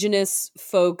 indigenous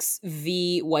folks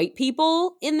v. white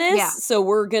people in this. Yeah. So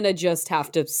we're going to just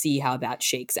have to see how that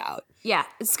shakes out. Yeah,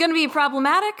 it's going to be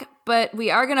problematic, but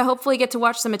we are going to hopefully get to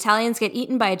watch some Italians get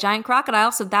eaten by a giant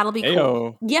crocodile, so that'll be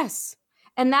cool. Yes.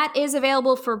 And that is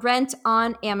available for rent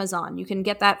on Amazon. You can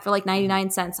get that for like 99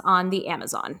 cents on the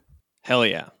Amazon. Hell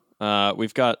yeah.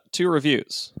 We've got 2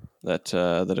 reviews that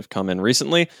have come in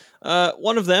recently.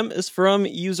 One of them is from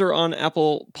user on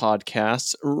Apple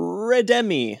Podcasts,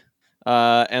 Redemi.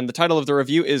 And the title of the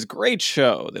review is Great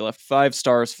Show. They left 5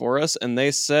 stars for us, and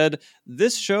they said,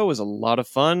 this show is a lot of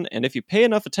fun, and if you pay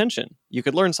enough attention, you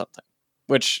could learn something.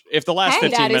 Which, if the last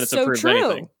 15 minutes have proved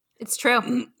anything. It's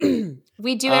true.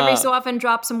 We do every so often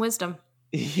drop some wisdom.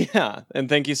 Yeah, and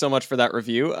thank you so much for that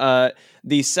review.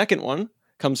 The second one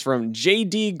comes from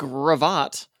JD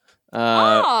Gravatt.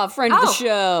 Friend of the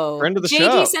show. Friend of the JD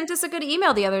show. sent us a good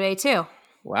email the other day, too.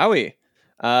 Wowie.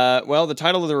 Well, the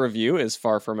title of the review is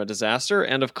Far From a Disaster,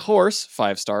 and of course,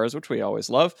 5 stars, which we always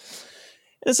love.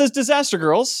 And it says Disaster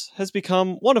Girls has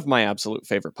become one of my absolute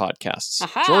favorite podcasts.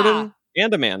 Aha! Jordan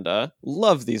and Amanda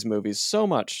love these movies so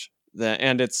much,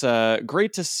 and it's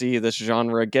great to see this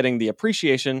genre getting the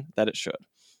appreciation that it should.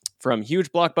 From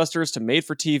huge blockbusters to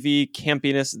made-for-TV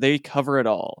campiness, they cover it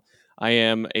all. I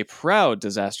am a proud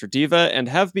disaster diva and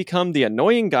have become the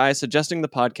annoying guy suggesting the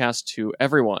podcast to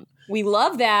everyone. We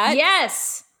love that.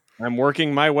 Yes. I'm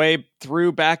working my way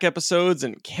through back episodes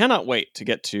and cannot wait to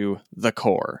get to the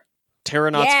core.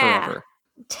 Terranauts forever.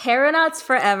 Terranauts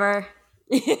forever.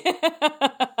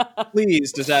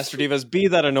 Please, Disaster Divas, be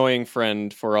that annoying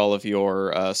friend for all of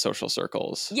your social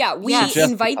circles. Yeah, we Yes.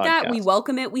 invite that. We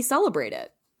welcome it. We celebrate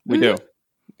it. We do.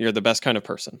 You're the best kind of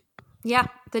person. Yeah,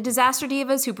 the disaster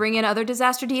divas who bring in other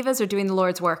disaster divas are doing the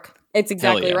Lord's work. It's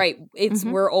exactly yeah. right. It's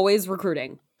We're always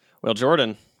recruiting. Well,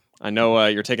 Jordan, I know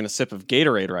you're taking a sip of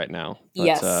Gatorade right now. But,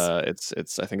 Yes.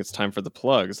 It's. I think it's time for the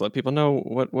plugs. Let people know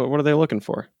what are they looking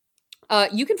for.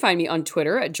 You can find me on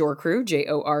Twitter at Jorcru,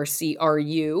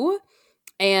 JORCRU,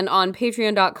 and on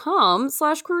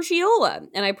patreon.com/Cruciola.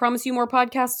 And I promise you more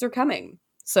podcasts are coming.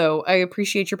 So I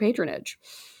appreciate your patronage.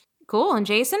 Cool. And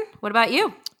Jason, what about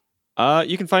you?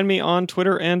 You can find me on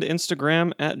Twitter and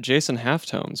Instagram at Jason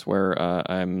Halftones, where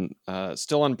I'm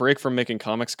still on break from making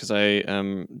comics because I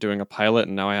am doing a pilot,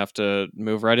 and now I have to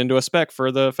move right into a spec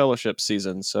for the Fellowship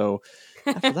season. So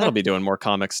after that, I'll be doing more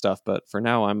comic stuff. But for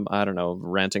now, I don't know,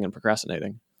 ranting and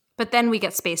procrastinating. But then we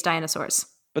get space dinosaurs.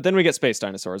 But then we get space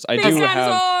dinosaurs. I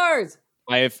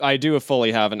do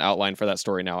fully have an outline for that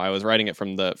story now. I was writing it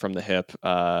from the hip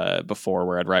before,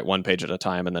 where I'd write one page at a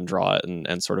time and then draw it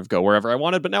and sort of go wherever I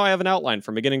wanted. But now I have an outline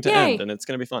from beginning to end, and it's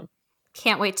going to be fun.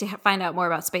 Can't wait to find out more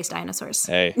about space dinosaurs.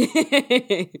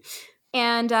 Hey.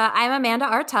 And I'm Amanda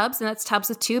R. Tubbs, and that's Tubbs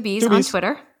with 2 B's on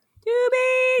Twitter. 2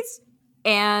 B's!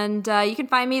 And you can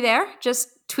find me there, just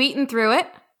tweeting through it.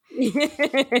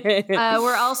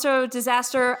 We're also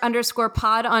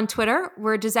disaster_pod on Twitter.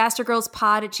 We're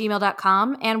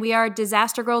disastergirlspod@gmail.com, and we are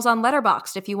Disaster Girls on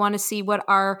Letterboxd if you want to see what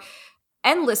our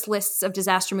endless lists of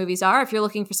disaster movies are. If you're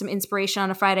looking for some inspiration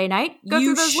on a Friday night, go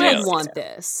through those lists. You should want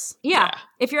this. Yeah.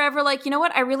 If you're ever like, you know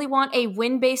what, I really want a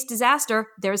wind-based disaster,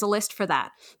 there's a list for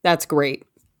that. That's great.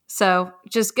 So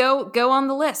just go on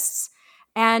the lists.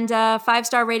 And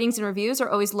 5-star ratings and reviews are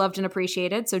always loved and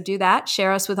appreciated. So do that.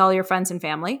 Share us with all your friends and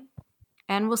family.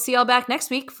 And we'll see y'all back next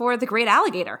week for The Great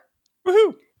Alligator.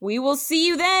 Woohoo! We will see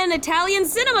you then. Italian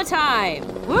cinema time.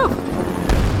 Woo!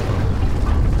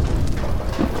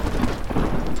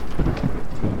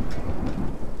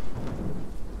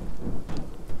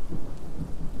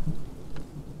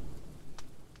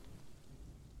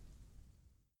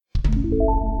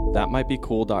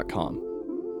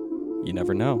 Thatmightbecool.com. You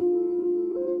never know.